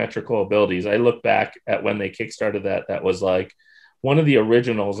asymmetrical abilities. I look back at when they kickstarted that was like one of the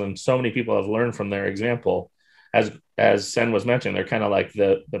originals, and so many people have learned from their example. As Sen was mentioning, they're kind of like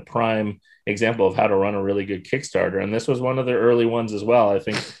the prime example of how to run a really good Kickstarter. And this was one of the early ones as well, I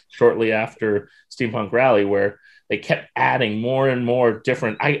think shortly after Steampunk Rally, where they kept adding more and more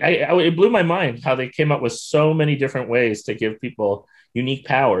different. It blew my mind how they came up with so many different ways to give people unique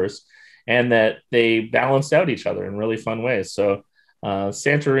powers, and that they balanced out each other in really fun ways. So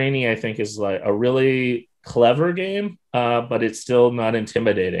Santorini, I think, is like a really clever game, but it's still not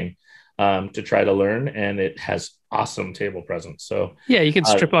intimidating to try to learn, and it has awesome table presence. So yeah, you can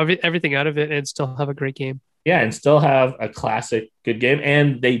strip everything out of it and still have a great game. Yeah, and still have a classic good game.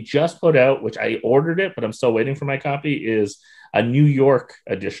 And they just put out, which I ordered it, but I'm still waiting for my copy, is a New York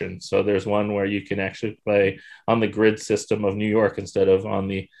edition. So there's one where you can actually play on the grid system of New York instead of on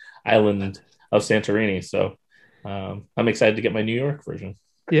the island of Santorini. So I'm excited to get my New York version.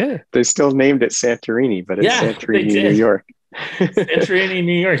 Yeah. They still named it Santorini, but it's Santorini, New York. Santorini,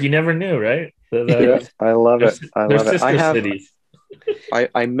 New York. You never knew, right? Yeah, I love it. I love it. Cities.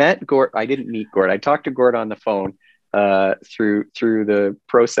 I met Gord. I didn't meet Gord. I talked to Gord on the phone, through the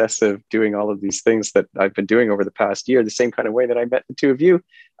process of doing all of these things that I've been doing over the past year, the same kind of way that I met the two of you.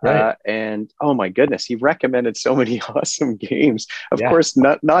 Right. And oh my goodness, he recommended so many awesome games. Of course,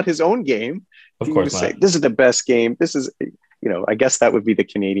 not his own game. Of He course was not. saying, this is the best game. This is, I guess that would be the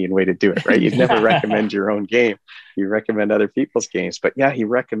Canadian way to do it, right? You'd never recommend your own game. You recommend other people's games. But yeah, he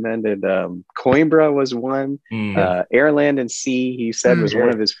recommended Coimbra was one. Airland and Sea, he said, was one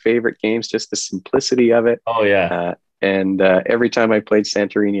of his favorite games, just the simplicity of it. Oh, yeah. And every time I played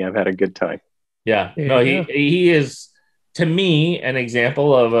Santorini, I've had a good time. Yeah. No, he is, to me, an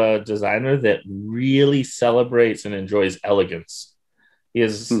example of a designer that really celebrates and enjoys elegance. He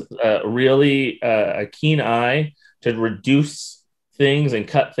has really a keen eye to reduce things and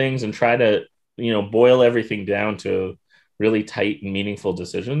cut things and try to, boil everything down to really tight and meaningful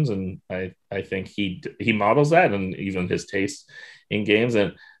decisions. And I think he models that, and even his taste in games.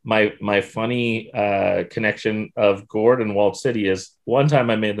 And my funny connection of Gord and Walled City is, one time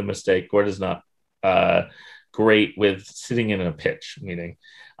I made the mistake. Gord is not great with sitting in a pitch meeting.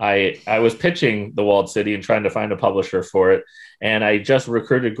 I was pitching the Walled City and trying to find a publisher for it. And I just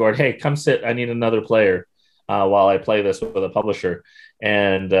recruited Gord, hey, come sit. I need another player while I play this with a publisher.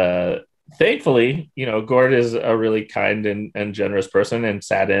 And thankfully, Gord is a really kind and generous person, and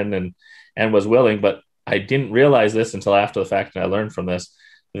sat in and was willing. But I didn't realize this until after the fact, and I learned from this,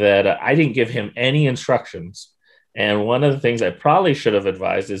 that I didn't give him any instructions. And one of the things I probably should have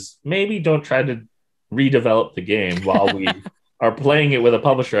advised is, maybe don't try to redevelop the game while we are playing it with a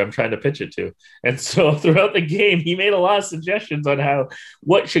publisher I'm trying to pitch it to. And so throughout the game, he made a lot of suggestions on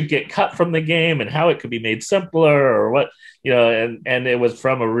what should get cut from the game and how it could be made simpler, or what, and it was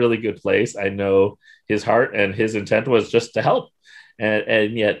from a really good place. I know his heart and his intent was just to help.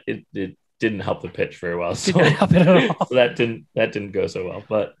 And yet it didn't help the pitch very well. So, help it at all. So that didn't go so well.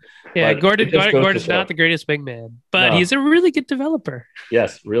 But Gordon is not the greatest wingman, but he's a really good developer.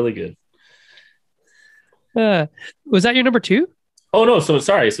 Yes, really good. Was that your number 2? Oh, no. So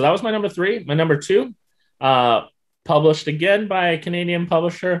sorry. So that was my number 3. My number 2, published again by a Canadian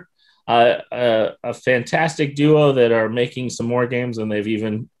publisher, a fantastic duo that are making some more games, and they've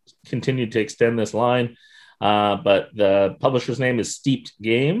even continued to extend this line. But the publisher's name is Steeped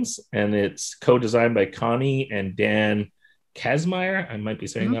Games, and it's co-designed by Connie and Dan Kazmaier. I might be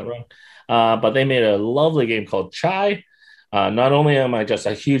saying that wrong. But they made a lovely game called Chai. Not only am I just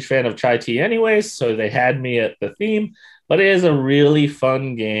a huge fan of chai tea anyways, so they had me at the theme, but it is a really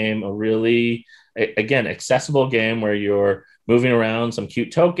fun game, a really, again, accessible game where you're moving around some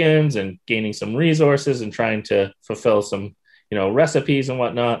cute tokens and gaining some resources and trying to fulfill some, recipes and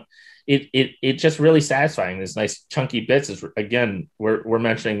whatnot. It just really satisfying. There's nice chunky bits. Again, we're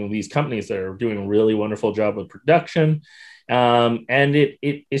mentioning these companies that are doing a really wonderful job with production. And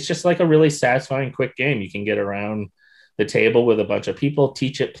it's just like a really satisfying, quick game. You can get around the table with a bunch of people,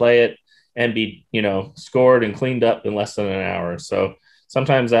 teach it, play it, and be, scored and cleaned up in less than an hour. So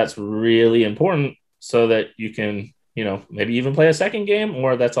sometimes that's really important, so that you can, maybe even play a second game,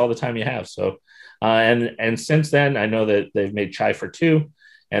 or that's all the time you have. So, and since then, I know that they've made Chai for 2,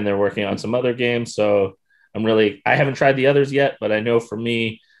 and they're working on some other games. So I haven't tried the others yet, but I know for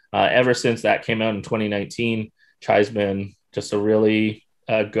me, ever since that came out in 2019, Chai's been just a really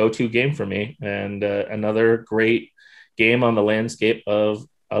go-to game for me, and another great game on the landscape of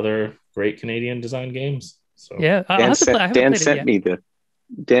other great Canadian design games. So yeah, Dan sent me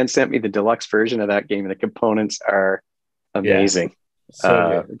the deluxe version of that game, and the components are amazing.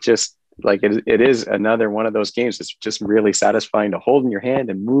 Yeah. Just like it is another one of those games. It's just really satisfying to hold in your hand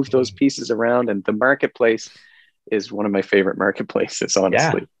and move those pieces around. And the marketplace is one of my favorite marketplaces,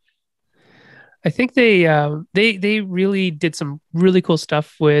 honestly. Yeah. I think they really did some really cool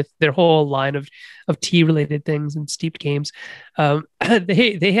stuff with their whole line of tea related things and steeped games.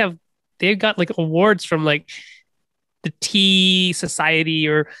 They've got like awards from like the Tea Society,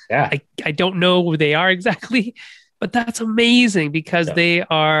 or I don't know who they are exactly, but that's amazing because they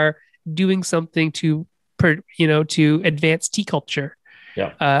are doing something to advance tea culture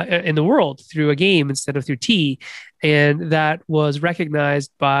in the world through a game instead of through tea. And that was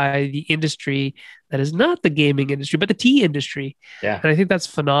recognized by the industry that is not the gaming industry, but the tea industry. Yeah. And I think that's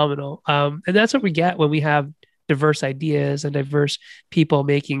phenomenal. And that's what we get when we have diverse ideas and diverse people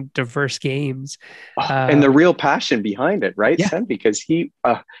making diverse games. And the real passion behind it, right, Sen? Because he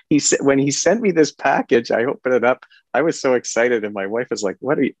said, when he sent me this package, I opened it up. I was so excited, and my wife was like,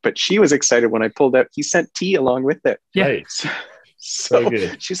 "What are you?" But she was excited when I pulled out. He sent tea along with it. Yeah. Right. So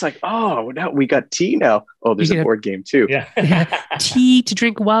good. she's like, oh, now we got tea now. Oh, there's a board game too. Yeah. Tea to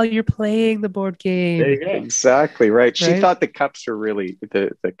drink while you're playing the board game. There you go. Exactly right. She Right? thought the cups were really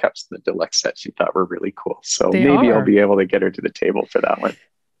the cups in the deluxe set. She thought were really cool. So They maybe I'll are. be able to get her to the table for that one.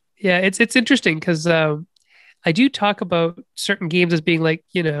 Yeah, it's interesting because I do talk about certain games as being like,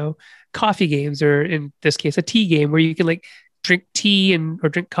 coffee games, or in this case, a tea game where you can like drink tea or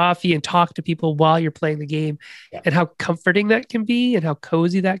drink coffee and talk to people while you're playing the game, Yeah. and how comforting that can be and how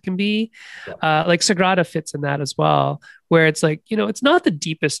cozy that can be. Yeah. Like Sagrada fits in that as well, where it's like, it's not the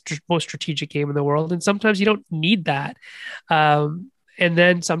deepest, most strategic game in the world. And sometimes you don't need that. And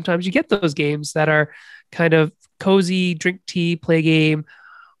then sometimes you get those games that are kind of cozy, drink tea, play game,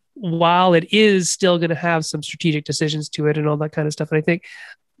 while it is still going to have some strategic decisions to it and all that kind of stuff. And I think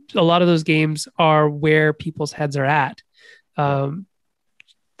a lot of those games are where people's heads are at.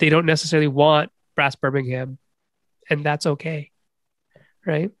 They don't necessarily want Brass Birmingham, and that's okay.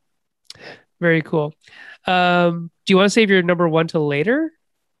 Right? Very cool. Do you want to save your number one till later?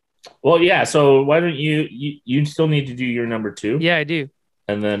 Well, yeah. So why don't you still need to do your number two? Yeah, I do.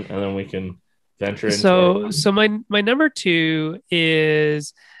 And then we can venture into So my number two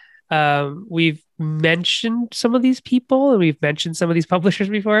is we've mentioned some of these people and we've mentioned some of these publishers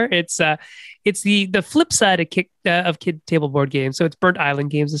before. It's the flip side of kid table board games. So it's Burnt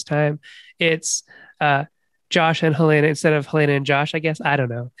Island Games this time. It's Josh and Helena instead of Helena and Josh, I guess. I don't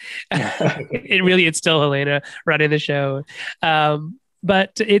know. It's still Helena running the show.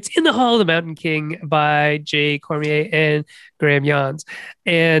 But it's In the Hall of the Mountain King by Jay Cormier and Graham Yans.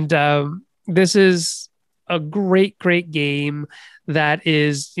 And this is a great, great game that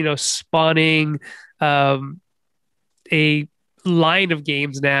is, spawning a line of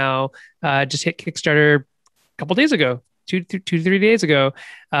games now. Just hit Kickstarter a couple days ago, 3 days ago.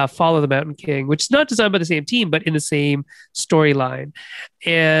 Fall of the Mountain King, which is not designed by the same team, but in the same storyline.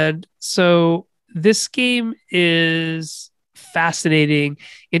 And so this game is fascinating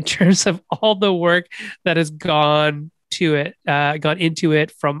in terms of all the work that has gone into it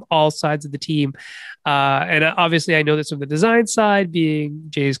from all sides of the team. And obviously I know this from the design side, being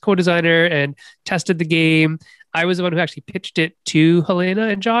Jay's co-designer and tested the game. I was the one who actually pitched it to Helena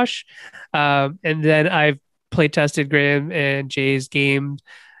and Josh. And then I've play tested Graham and Jay's game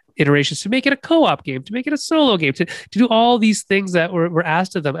iterations to make it a co-op game, to make it a solo game, to do all these things that were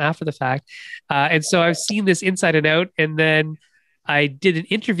asked of them after the fact. And so I've seen this inside and out. And then I did an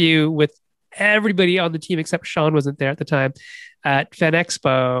interview with everybody on the team except Sean wasn't there at the time at Fan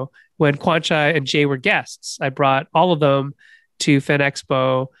Expo when Kwanchai and Jay were guests. I brought all of them to Fan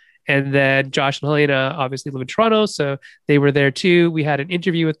Expo, and then Josh and Helena obviously live in Toronto, so they were there too. We had an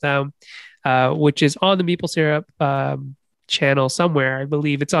interview with them, which is on the Maple Syrup channel somewhere. I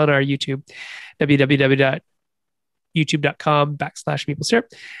believe it's on our YouTube, www.youtube.com/Maple Syrup.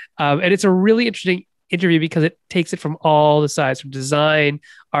 And it's a really interesting interview because it takes it from all the sides, from design,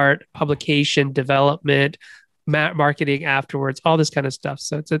 art, publication, development, marketing afterwards, all this kind of stuff.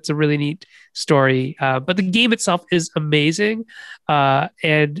 So it's a really neat story. But the game itself is amazing.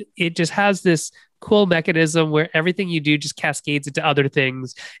 And it just has this cool mechanism where everything you do just cascades into other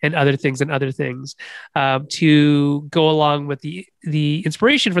things and other things and other things, to go along with the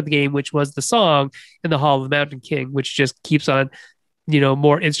inspiration for the game, which was the song in the Hall of the Mountain King, which just keeps on,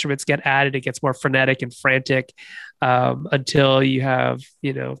 more instruments get added. It gets more frenetic and frantic, until you have,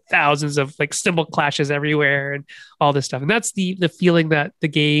 thousands of like cymbal clashes everywhere and all this stuff. And that's the feeling that the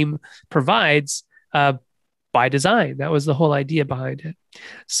game provides, by design. That was the whole idea behind it.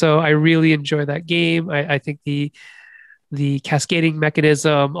 So I really enjoy that game. I think the cascading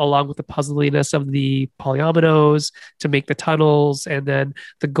mechanism, along with the puzzliness of the polyominoes to make the tunnels, and then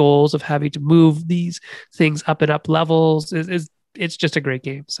the goals of having to move these things up and up levels, it's just a great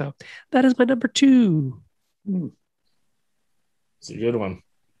game. So that is my number two. It's a good one.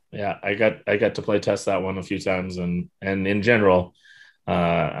 Yeah, I got to play test that one a few times, and in general,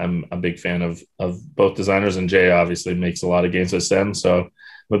 I'm a big fan of both designers, and Jay obviously makes a lot of games with Sen, so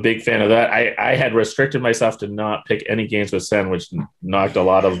I'm a big fan of that. I had restricted myself to not pick any games with Sen, which knocked a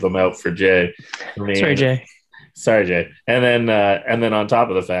lot of them out for Jay. Sorry, Jay. And then on top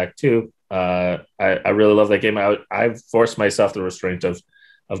of the fact too, I really love that game. I've forced myself the restraint of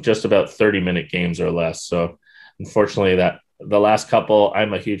just about 30-minute games or less. So unfortunately, that the last couple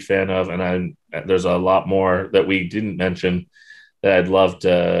I'm a huge fan of, and there's a lot more that we didn't mention that I'd love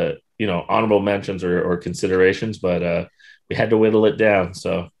to, honorable mentions or considerations, but we had to whittle it down.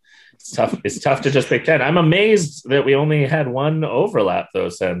 So it's tough. It's tough to just pick 10. I'm amazed that we only had one overlap though,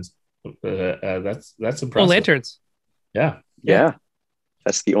 Sens. That's impressive. Lanterns. Yeah.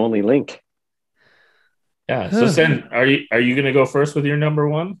 That's the only link. Yeah. So Sen, are you going to go first with your number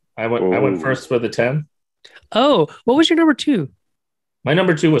one? I went first with a 10. Oh, what was your number two? My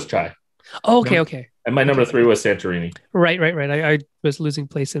number two was Chai. Oh, okay. And my number three was Santorini. Right. I was losing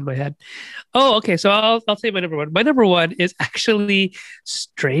place in my head. Oh, okay. So I'll say my number one. My number one is actually,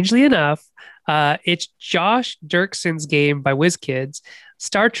 strangely enough, it's Josh Dirkson's game by WizKids,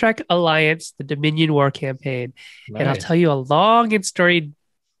 Star Trek Alliance: The Dominion War Campaign. Nice. And I'll tell you a long and storied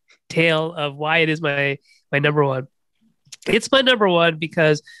tale of why it is my number one. It's my number one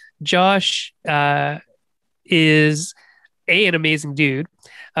because Josh is an amazing dude,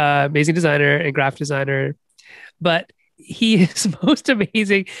 amazing designer and graphic designer, but he is most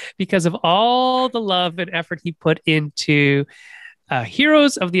amazing because of all the love and effort he put into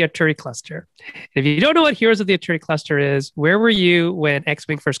Heroes of the Artillery Cluster. And if you don't know what Heroes of the Artillery Cluster is, where were you when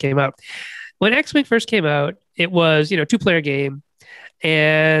X-Wing first came out? When X-Wing first came out, it was, two-player game.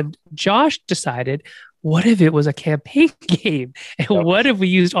 And Josh decided, what if it was a campaign game? And what if we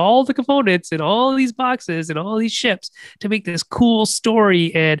used all the components and all these boxes and all these ships to make this cool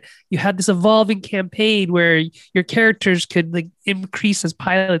story? And you had this evolving campaign where your characters could increase as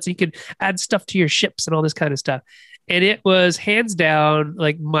pilots. You could add stuff to your ships and all this kind of stuff. And it was hands down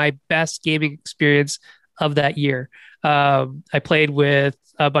my best gaming experience of that year. I played with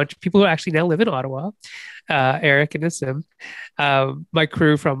a bunch of people who actually now live in Ottawa, Eric and Nassim, my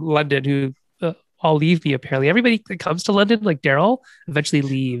crew from London who all leave me apparently. Everybody that comes to London, like Daryl, eventually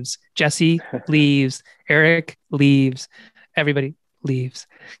leaves. Jesse leaves. Eric leaves. Everybody leaves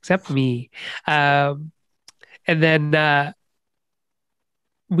except me. And then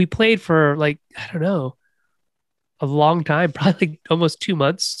we played for I don't know, a long time, probably almost 2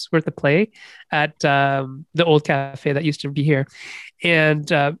 months worth of play at the old cafe that used to be here.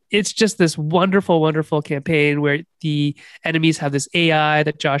 And it's just this wonderful, wonderful campaign where the enemies have this AI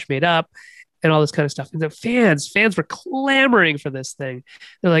that Josh made up and all this kind of stuff. And the fans were clamoring for this thing.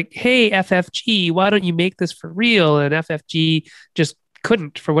 They're like, hey, FFG, why don't you make this for real? And FFG just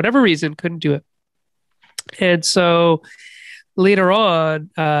couldn't, for whatever reason, couldn't do it. And so later on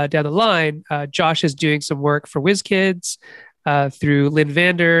down the line, Josh is doing some work for WizKids through Lynn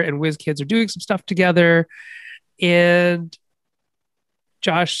Vander, and WizKids are doing some stuff together. And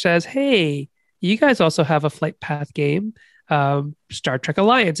Josh says, hey, you guys also have a flight path game. Star Trek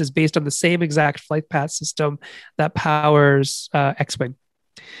Alliance is based on the same exact flight path system that powers X-Wing.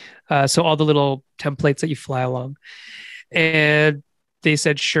 So all the little templates that you fly along. And they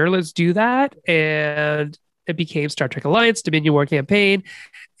said, sure, let's do that. And it became Star Trek Alliance, Dominion War Campaign.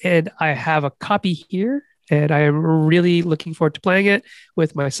 And I have a copy here, and I am really looking forward to playing it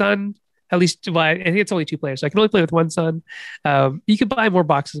with my son. At least, well, I think it's only 2 players, so I can only play with one son. You can buy more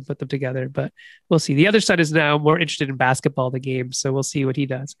boxes and put them together, but we'll see. The other son is now more interested in basketball, the game, so we'll see what he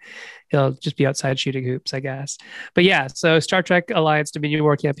does. He'll just be outside shooting hoops, I guess. But yeah, so Star Trek Alliance Dominion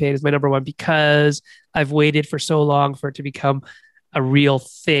War Campaign is my number one because I've waited for so long for it to become a real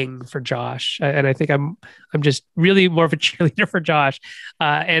thing for Josh. And I think I'm just really more of a cheerleader for Josh.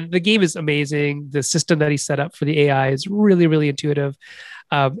 And the game is amazing. The system that he set up for the AI is really, really intuitive.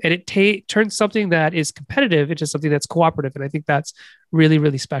 And it turns something that is competitive into something that's cooperative. And I think that's really,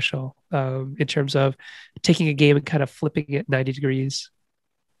 really special in terms of taking a game and kind of flipping it 90 degrees.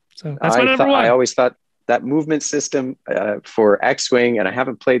 So that's my number one. I always thought that movement system for X-Wing, and I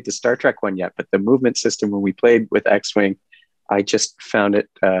haven't played the Star Trek one yet, but the movement system when we played with X-Wing, I just found it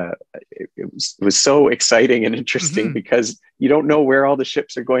was so exciting and interesting because you don't know where all the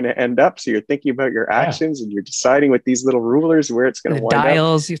ships are going to end up. So you're thinking about your actions and you're deciding with these little rulers where it's going to wind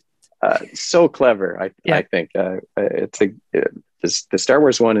dials. Up. So clever. I think the Star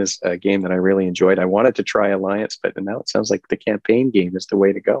Wars one is a game that I really enjoyed. I wanted to try Alliance, but now it sounds like the campaign game is the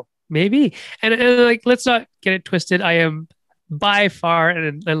way to go. Maybe. And let's not get it twisted. I am by far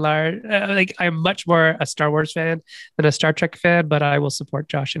and large, I'm much more a Star Wars fan than a Star Trek fan, but I will support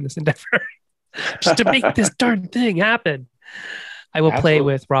Josh in this endeavor just to make this darn thing happen. I will play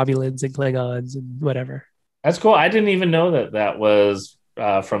with Romulans and Klingons and whatever. That's cool. I didn't even know that was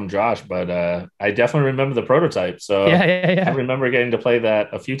from Josh, but I definitely remember the prototype. So yeah. I remember getting to play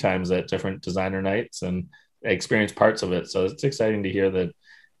that a few times at different designer nights and experience parts of it. So it's exciting to hear that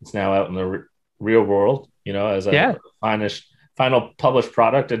it's now out in the real world, as a final published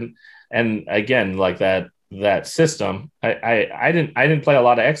product. And again, like that system, I didn't play a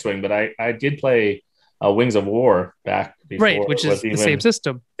lot of X-Wing, but I did play Wings of War back before, right, which is the same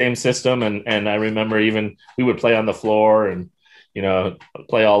system. And I remember even we would play on the floor and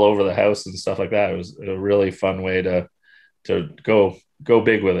play all over the house and stuff like that. It was a really fun way to go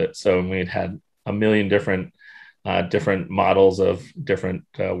big with it. So we had a million different models of different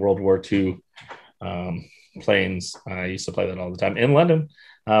World War II Plains. I used to play that all the time in London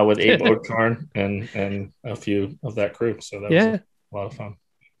with Abe Ochorn and a few of that crew. So that was a lot of fun.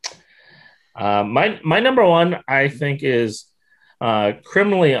 My number one, I think, is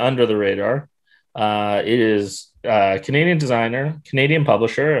criminally under the radar. It is Canadian designer, Canadian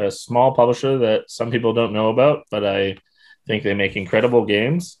publisher, a small publisher that some people don't know about, but I think they make incredible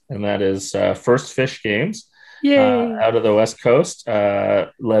games, and that is First Fish Games. Out of the West Coast,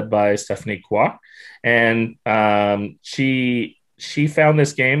 led by Stephanie Kwok. And she found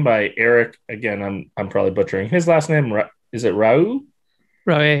this game by Eric. Again, I'm probably butchering his last name. Is it Rau?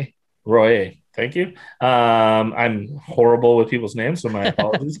 Roy. Thank you. I'm horrible with people's names, so my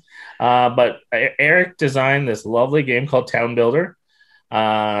apologies. But Eric designed this lovely game called Town Builder.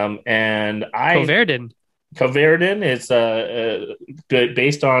 And Coverden is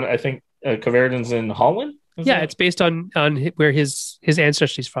based on, I think, Coverden's in Holland. It's based on where his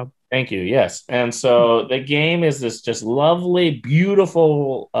ancestry's from. Thank you. Yes. And so the game is this just lovely,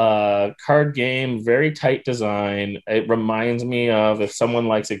 beautiful card game, very tight design. It reminds me of if someone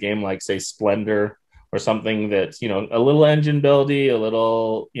likes a game like, say, Splendor or something that's, a little engine buildy, a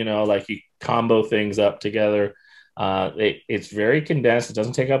little, like you combo things up together. It's very condensed. It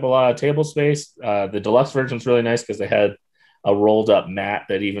doesn't take up a lot of table space. The deluxe version is really nice because they had a rolled up mat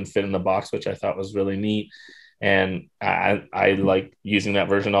that even fit in the box, which I thought was really neat. And I like using that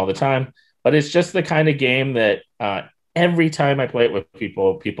version all the time. But it's just the kind of game that every time I play it with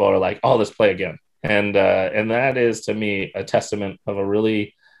people are like, oh, let's play again. And that is, to me, a testament of a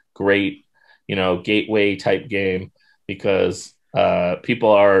really great, gateway type game, because people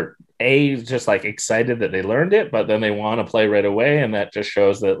are just like excited that they learned it, but then they want to play right away. And that just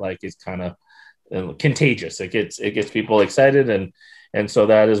shows that like it's kind of contagious. It gets people excited. And so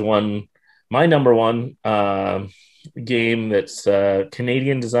that is my number one game that's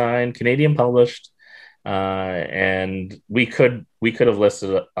Canadian designed, Canadian published. And we could have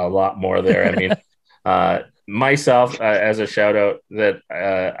listed a lot more there. I mean, myself, as a shout out that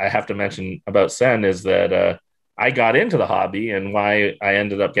I have to mention about Sen is that I got into the hobby, and why I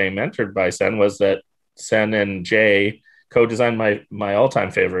ended up getting mentored by Sen was that Sen and Jay co-designed my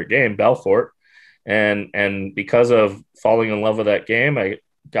all-time favorite game, Belfort. And because of falling in love with that game, I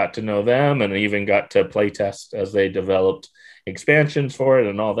got to know them and even got to play test as they developed expansions for it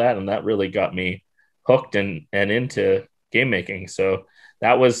and all that. And that really got me hooked and into game making. So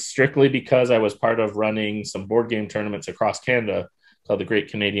that was strictly because I was part of running some board game tournaments across Canada called the Great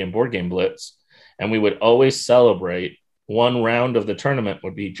Canadian Board Game Blitz. And we would always celebrate one round of the tournament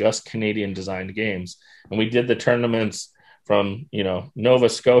would be just Canadian designed games. And we did the tournaments from, Nova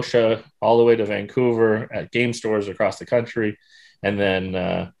Scotia all the way to Vancouver at game stores across the country. And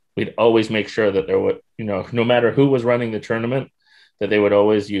then we'd always make sure that there would, no matter who was running the tournament, that they would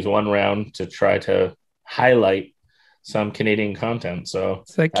always use one round to try to highlight some Canadian content. So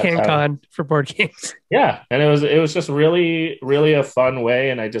it's like CanCon for board games. Yeah. And it was just really, really a fun way.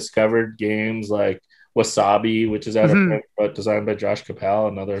 And I discovered games like Wasabi, which is out of print, but designed by Josh Capel,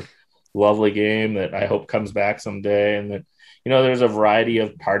 another lovely game that I hope comes back someday. And that, there's a variety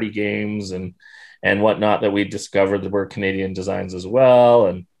of party games and whatnot that we discovered that were Canadian designs as well.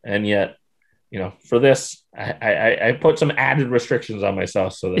 And yet, for this, I put some added restrictions on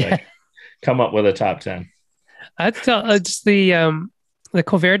myself so that I can come up with a top 10. I'd tell just the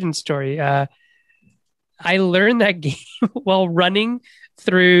Coverden story. I learned that game while running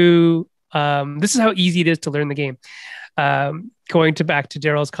through. This is how easy it is to learn the game. Going back to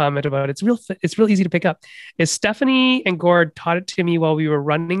Daryl's comment about it's real easy to pick up. Is Stephanie and Gord taught it to me while we were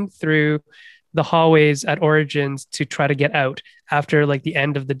running through the hallways at Origins to try to get out after like the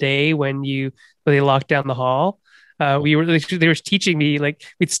end of the day when they locked down the hall. They were teaching me, like,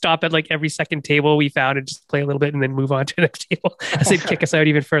 we'd stop at like every second table we found and just play a little bit and then move on to the next table as they'd kick us out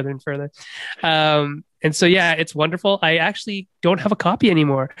even further and further. And so, yeah, it's wonderful. I actually don't have a copy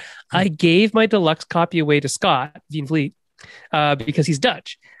anymore. I gave my deluxe copy away to Scott Van Vliet because he's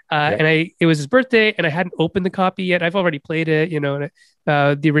Dutch. And it was his birthday and I hadn't opened the copy yet. I've already played it, and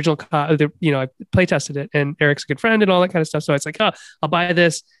the original, I play tested it, and Eric's a good friend and all that kind of stuff. So it's like, oh, I'll buy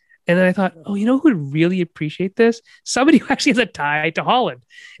this. And then I thought, oh, who would really appreciate this? Somebody who actually has a tie to Holland.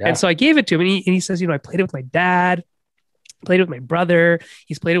 Yeah. And so I gave it to him, and he says, I played it with my dad, played it with my brother.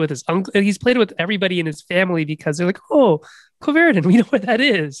 He's played it with his uncle. He's played it with everybody in his family because they're like, oh, Coverden, we know what that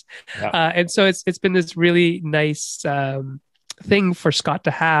is. Yeah. And so it's been this really nice thing for Scott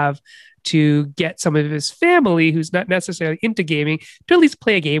to have to get some of his family who's not necessarily into gaming to at least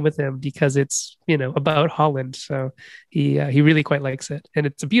play a game with him because it's, about Holland. So he really quite likes it, and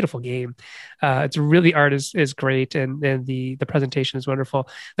it's a beautiful game. It's really, art is great, and the presentation is wonderful.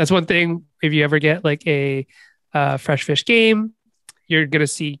 That's one thing. If you ever get like a fresh fish game, you're gonna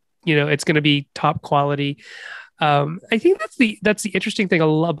see, it's gonna be top quality. I think that's the interesting thing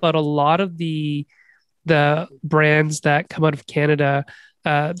about a lot of the brands that come out of Canada,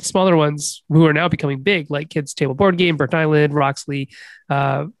 the smaller ones who are now becoming big, like Kids Table Board Game, Burnt Island, Roxley,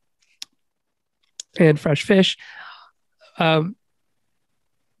 and Fresh Fish. They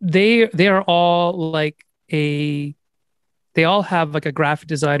are all they all have like a graphic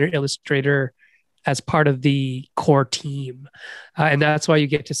designer, illustrator as part of the core team. And that's why you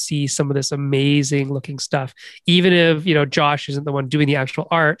get to see some of this amazing looking stuff. Even if, Josh isn't the one doing the actual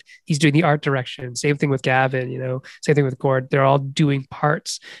art, he's doing the art direction. Same thing with Gavin, same thing with Gord. They're all doing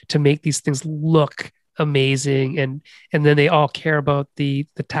parts to make these things look amazing. And then they all care about the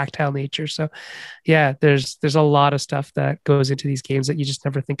tactile nature. So yeah, there's a lot of stuff that goes into these games that you just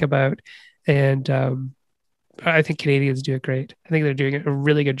never think about. And, I think Canadians do it great. I think they're doing a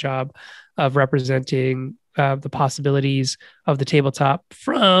really good job of representing the possibilities of the tabletop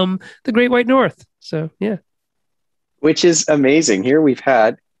from the Great White North. So, yeah. Which is amazing. Here we've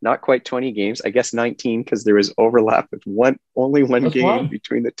had not quite 20 games, I guess 19, because there was overlap with only one game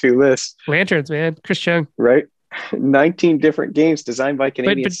between the two lists. Lanterns, man. Chris Chung. Right? 19 different games designed by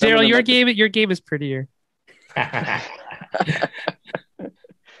Canadians. But Daryl, your game is prettier. I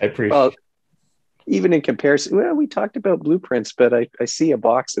appreciate well, even in comparison, we talked about blueprints, but I see a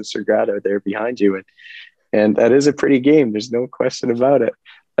box of Sagrada there behind you, and that is a pretty game. There's no question about it.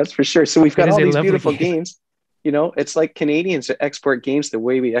 That's for sure. So we've got all these beautiful games. It's like Canadians export games the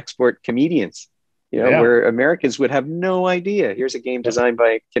way we export comedians. Where Americans would have no idea. Here's a game designed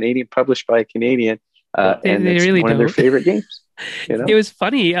by a Canadian, published by a Canadian, and it's really one of their favorite games. It was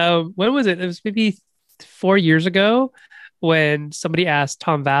funny. When was it? It was maybe 4 years ago when somebody asked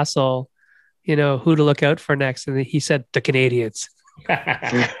Tom Vassell, who to look out for next. And he said, the Canadians.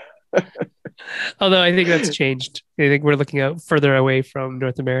 Although I think that's changed. I think we're looking out further away from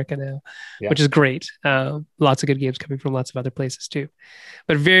North America now, which is great. Lots of good games coming from lots of other places too.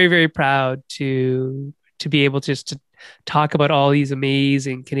 But very, very proud to be able to talk about all these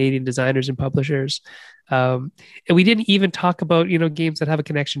amazing Canadian designers and publishers. And we didn't even talk about, games that have a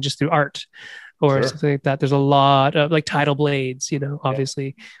connection just through art or something like that. There's a lot of like Tidal Blades,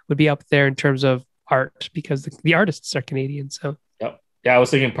 obviously would be up there in terms of art because the artists are Canadian. So yeah, I was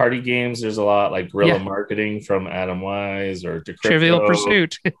thinking party games. There's a lot like Guerrilla Marketing from Adam Wise or Trivial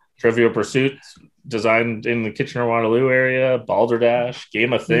Pursuit. Trivial Pursuit designed in the Kitchener-Waterloo area, Balderdash,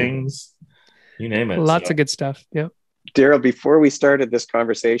 Game of Things, you name it. Lots of good stuff. Yeah. Daryl, before we started this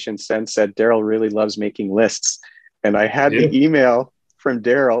conversation, Sen said Daryl really loves making lists. And I had the email from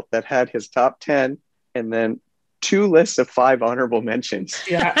Daryl that had his top 10 and then 2 lists of 5 honorable mentions.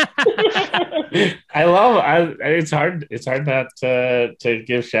 Yeah. It's hard not to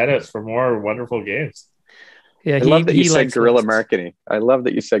give shout outs for more wonderful games. Yeah, I love that you said guerrilla marketing. I love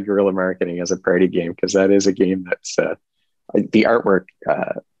that you said guerrilla marketing as a party game because that is a game that's the artwork,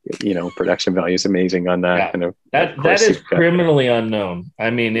 production value is amazing on that. Yeah. That is criminally unknown. I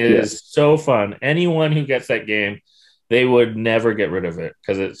mean, it is so fun. Anyone who gets that game, they would never get rid of it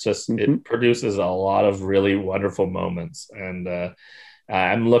because it's just it produces a lot of really wonderful moments. And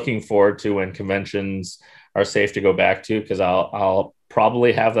I'm looking forward to when conventions are safe to go back to because I'll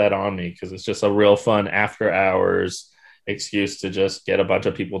probably have that on me because it's just a real fun after hours excuse to just get a bunch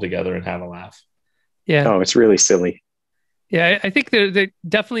of people together and have a laugh. Yeah. Oh, it's really silly. Yeah, I think they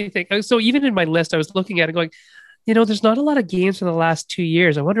definitely think so. Even in my list, I was looking at it going, there's not a lot of games in the last 2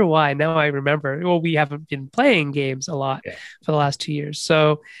 years. I wonder why. Now I remember. Well, we haven't been playing games a lot for the last 2 years.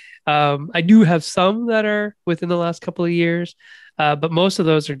 So I do have some that are within the last couple of years. But most of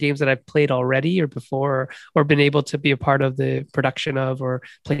those are games that I've played already or before or been able to be a part of the production of or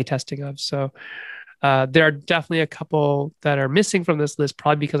play testing of. So there are definitely a couple that are missing from this list,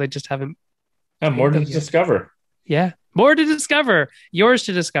 probably because I just haven't. More to discover. Yeah. More to discover. Yours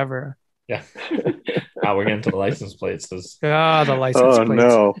to discover. Yeah. We're getting to the license plates. The license plates. Oh,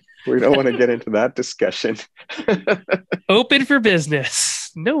 no. We don't want to get into that discussion. Open for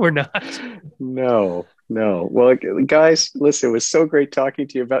business. No, we're not. No. Well, guys, listen, it was so great talking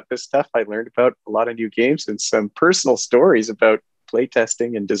to you about this stuff. I learned about a lot of new games and some personal stories about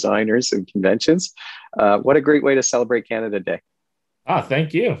playtesting and designers and conventions. What a great way to celebrate Canada Day.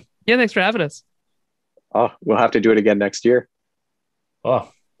 Thank you. Yeah, thanks for having us. Oh, we'll have to do it again next year.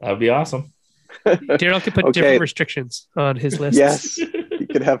 Oh, that would be awesome. Daryl could put different restrictions on his list. Yes, you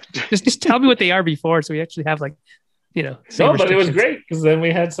could have. Just tell me what they are before, so we actually have like, No, but it was great because then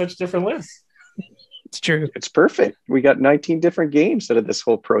we had such different lists. It's true. It's perfect. We got 19 different games out of this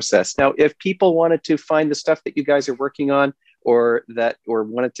whole process. Now, if people wanted to find the stuff that you guys are working on, or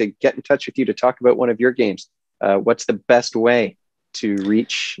wanted to get in touch with you to talk about one of your games, what's the best way to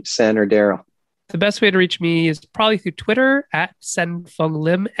reach Sen or Daryl? The best way to reach me is probably through Twitter at Sen-Foong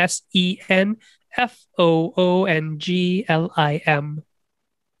Lim, SenFoonglim.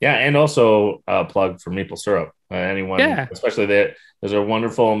 Yeah, and also a plug for maple syrup. Anyone, especially there's a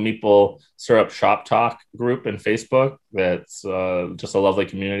wonderful maple syrup shop talk group in Facebook that's just a lovely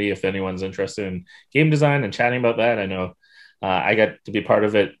community. If anyone's interested in game design and chatting about that, I know I got to be part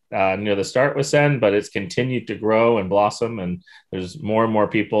of it near the start with Sen, but it's continued to grow and blossom, and there's more and more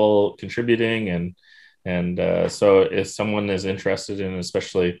people contributing. And so if someone is interested in,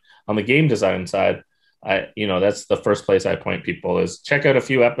 especially on the game design side, that's the first place I point people is check out a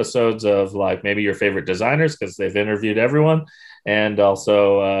few episodes of like maybe your favorite designers because they've interviewed everyone. And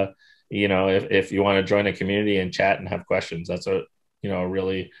also, if you want to join a community and chat and have questions, that's a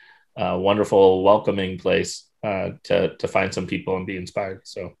really wonderful, welcoming place to find some people and be inspired.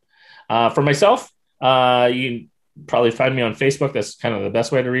 So for myself, you can probably find me on Facebook. That's kind of the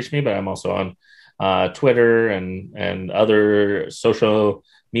best way to reach me, but I'm also on Twitter and other social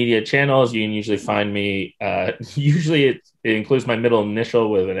media channels. You can usually find me. Usually it includes my middle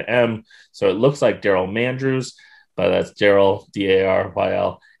initial with an M, so it looks like Daryl Mandrews, but that's Daryl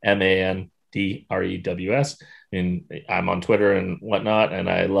DarylMandrews. And I'm on Twitter and whatnot, and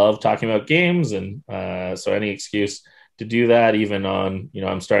I love talking about games, and so any excuse to do that, even on,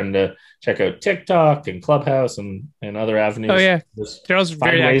 I'm starting to check out TikTok and Clubhouse and other avenues. Oh yeah, Daryl's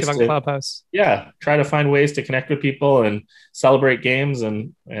very active on Clubhouse. Yeah, try to find ways to connect with people and celebrate games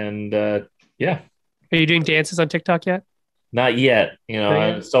and yeah. Are you doing dances on TikTok yet? Not yet.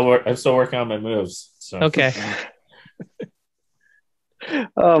 I'm still working on my moves. So. Okay.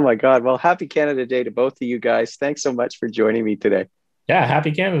 Oh my God. Well, happy Canada Day to both of you guys. Thanks so much for joining me today. Yeah,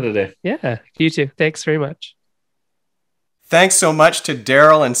 happy Canada Day. Yeah, you too. Thanks very much. Thanks so much to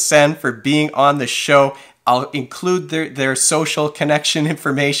Daryl and Sen for being on the show. I'll include their social connection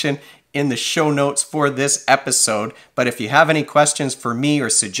information in the show notes for this episode. But if you have any questions for me or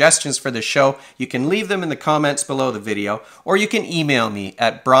suggestions for the show, you can leave them in the comments below the video, or you can email me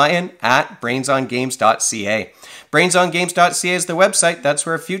at brian@brainsongames.ca. Brainsongames.ca is the website. That's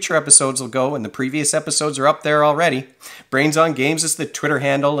where future episodes will go, and the previous episodes are up there already. Brains on Games is the Twitter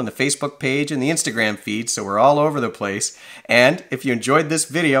handle and the Facebook page and the Instagram feed, so we're all over the place. And if you enjoyed this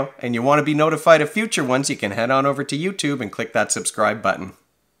video and you want to be notified of future ones, you can head on over to YouTube and click that subscribe button.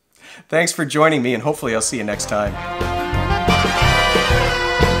 Thanks for joining me, and hopefully I'll see you next time.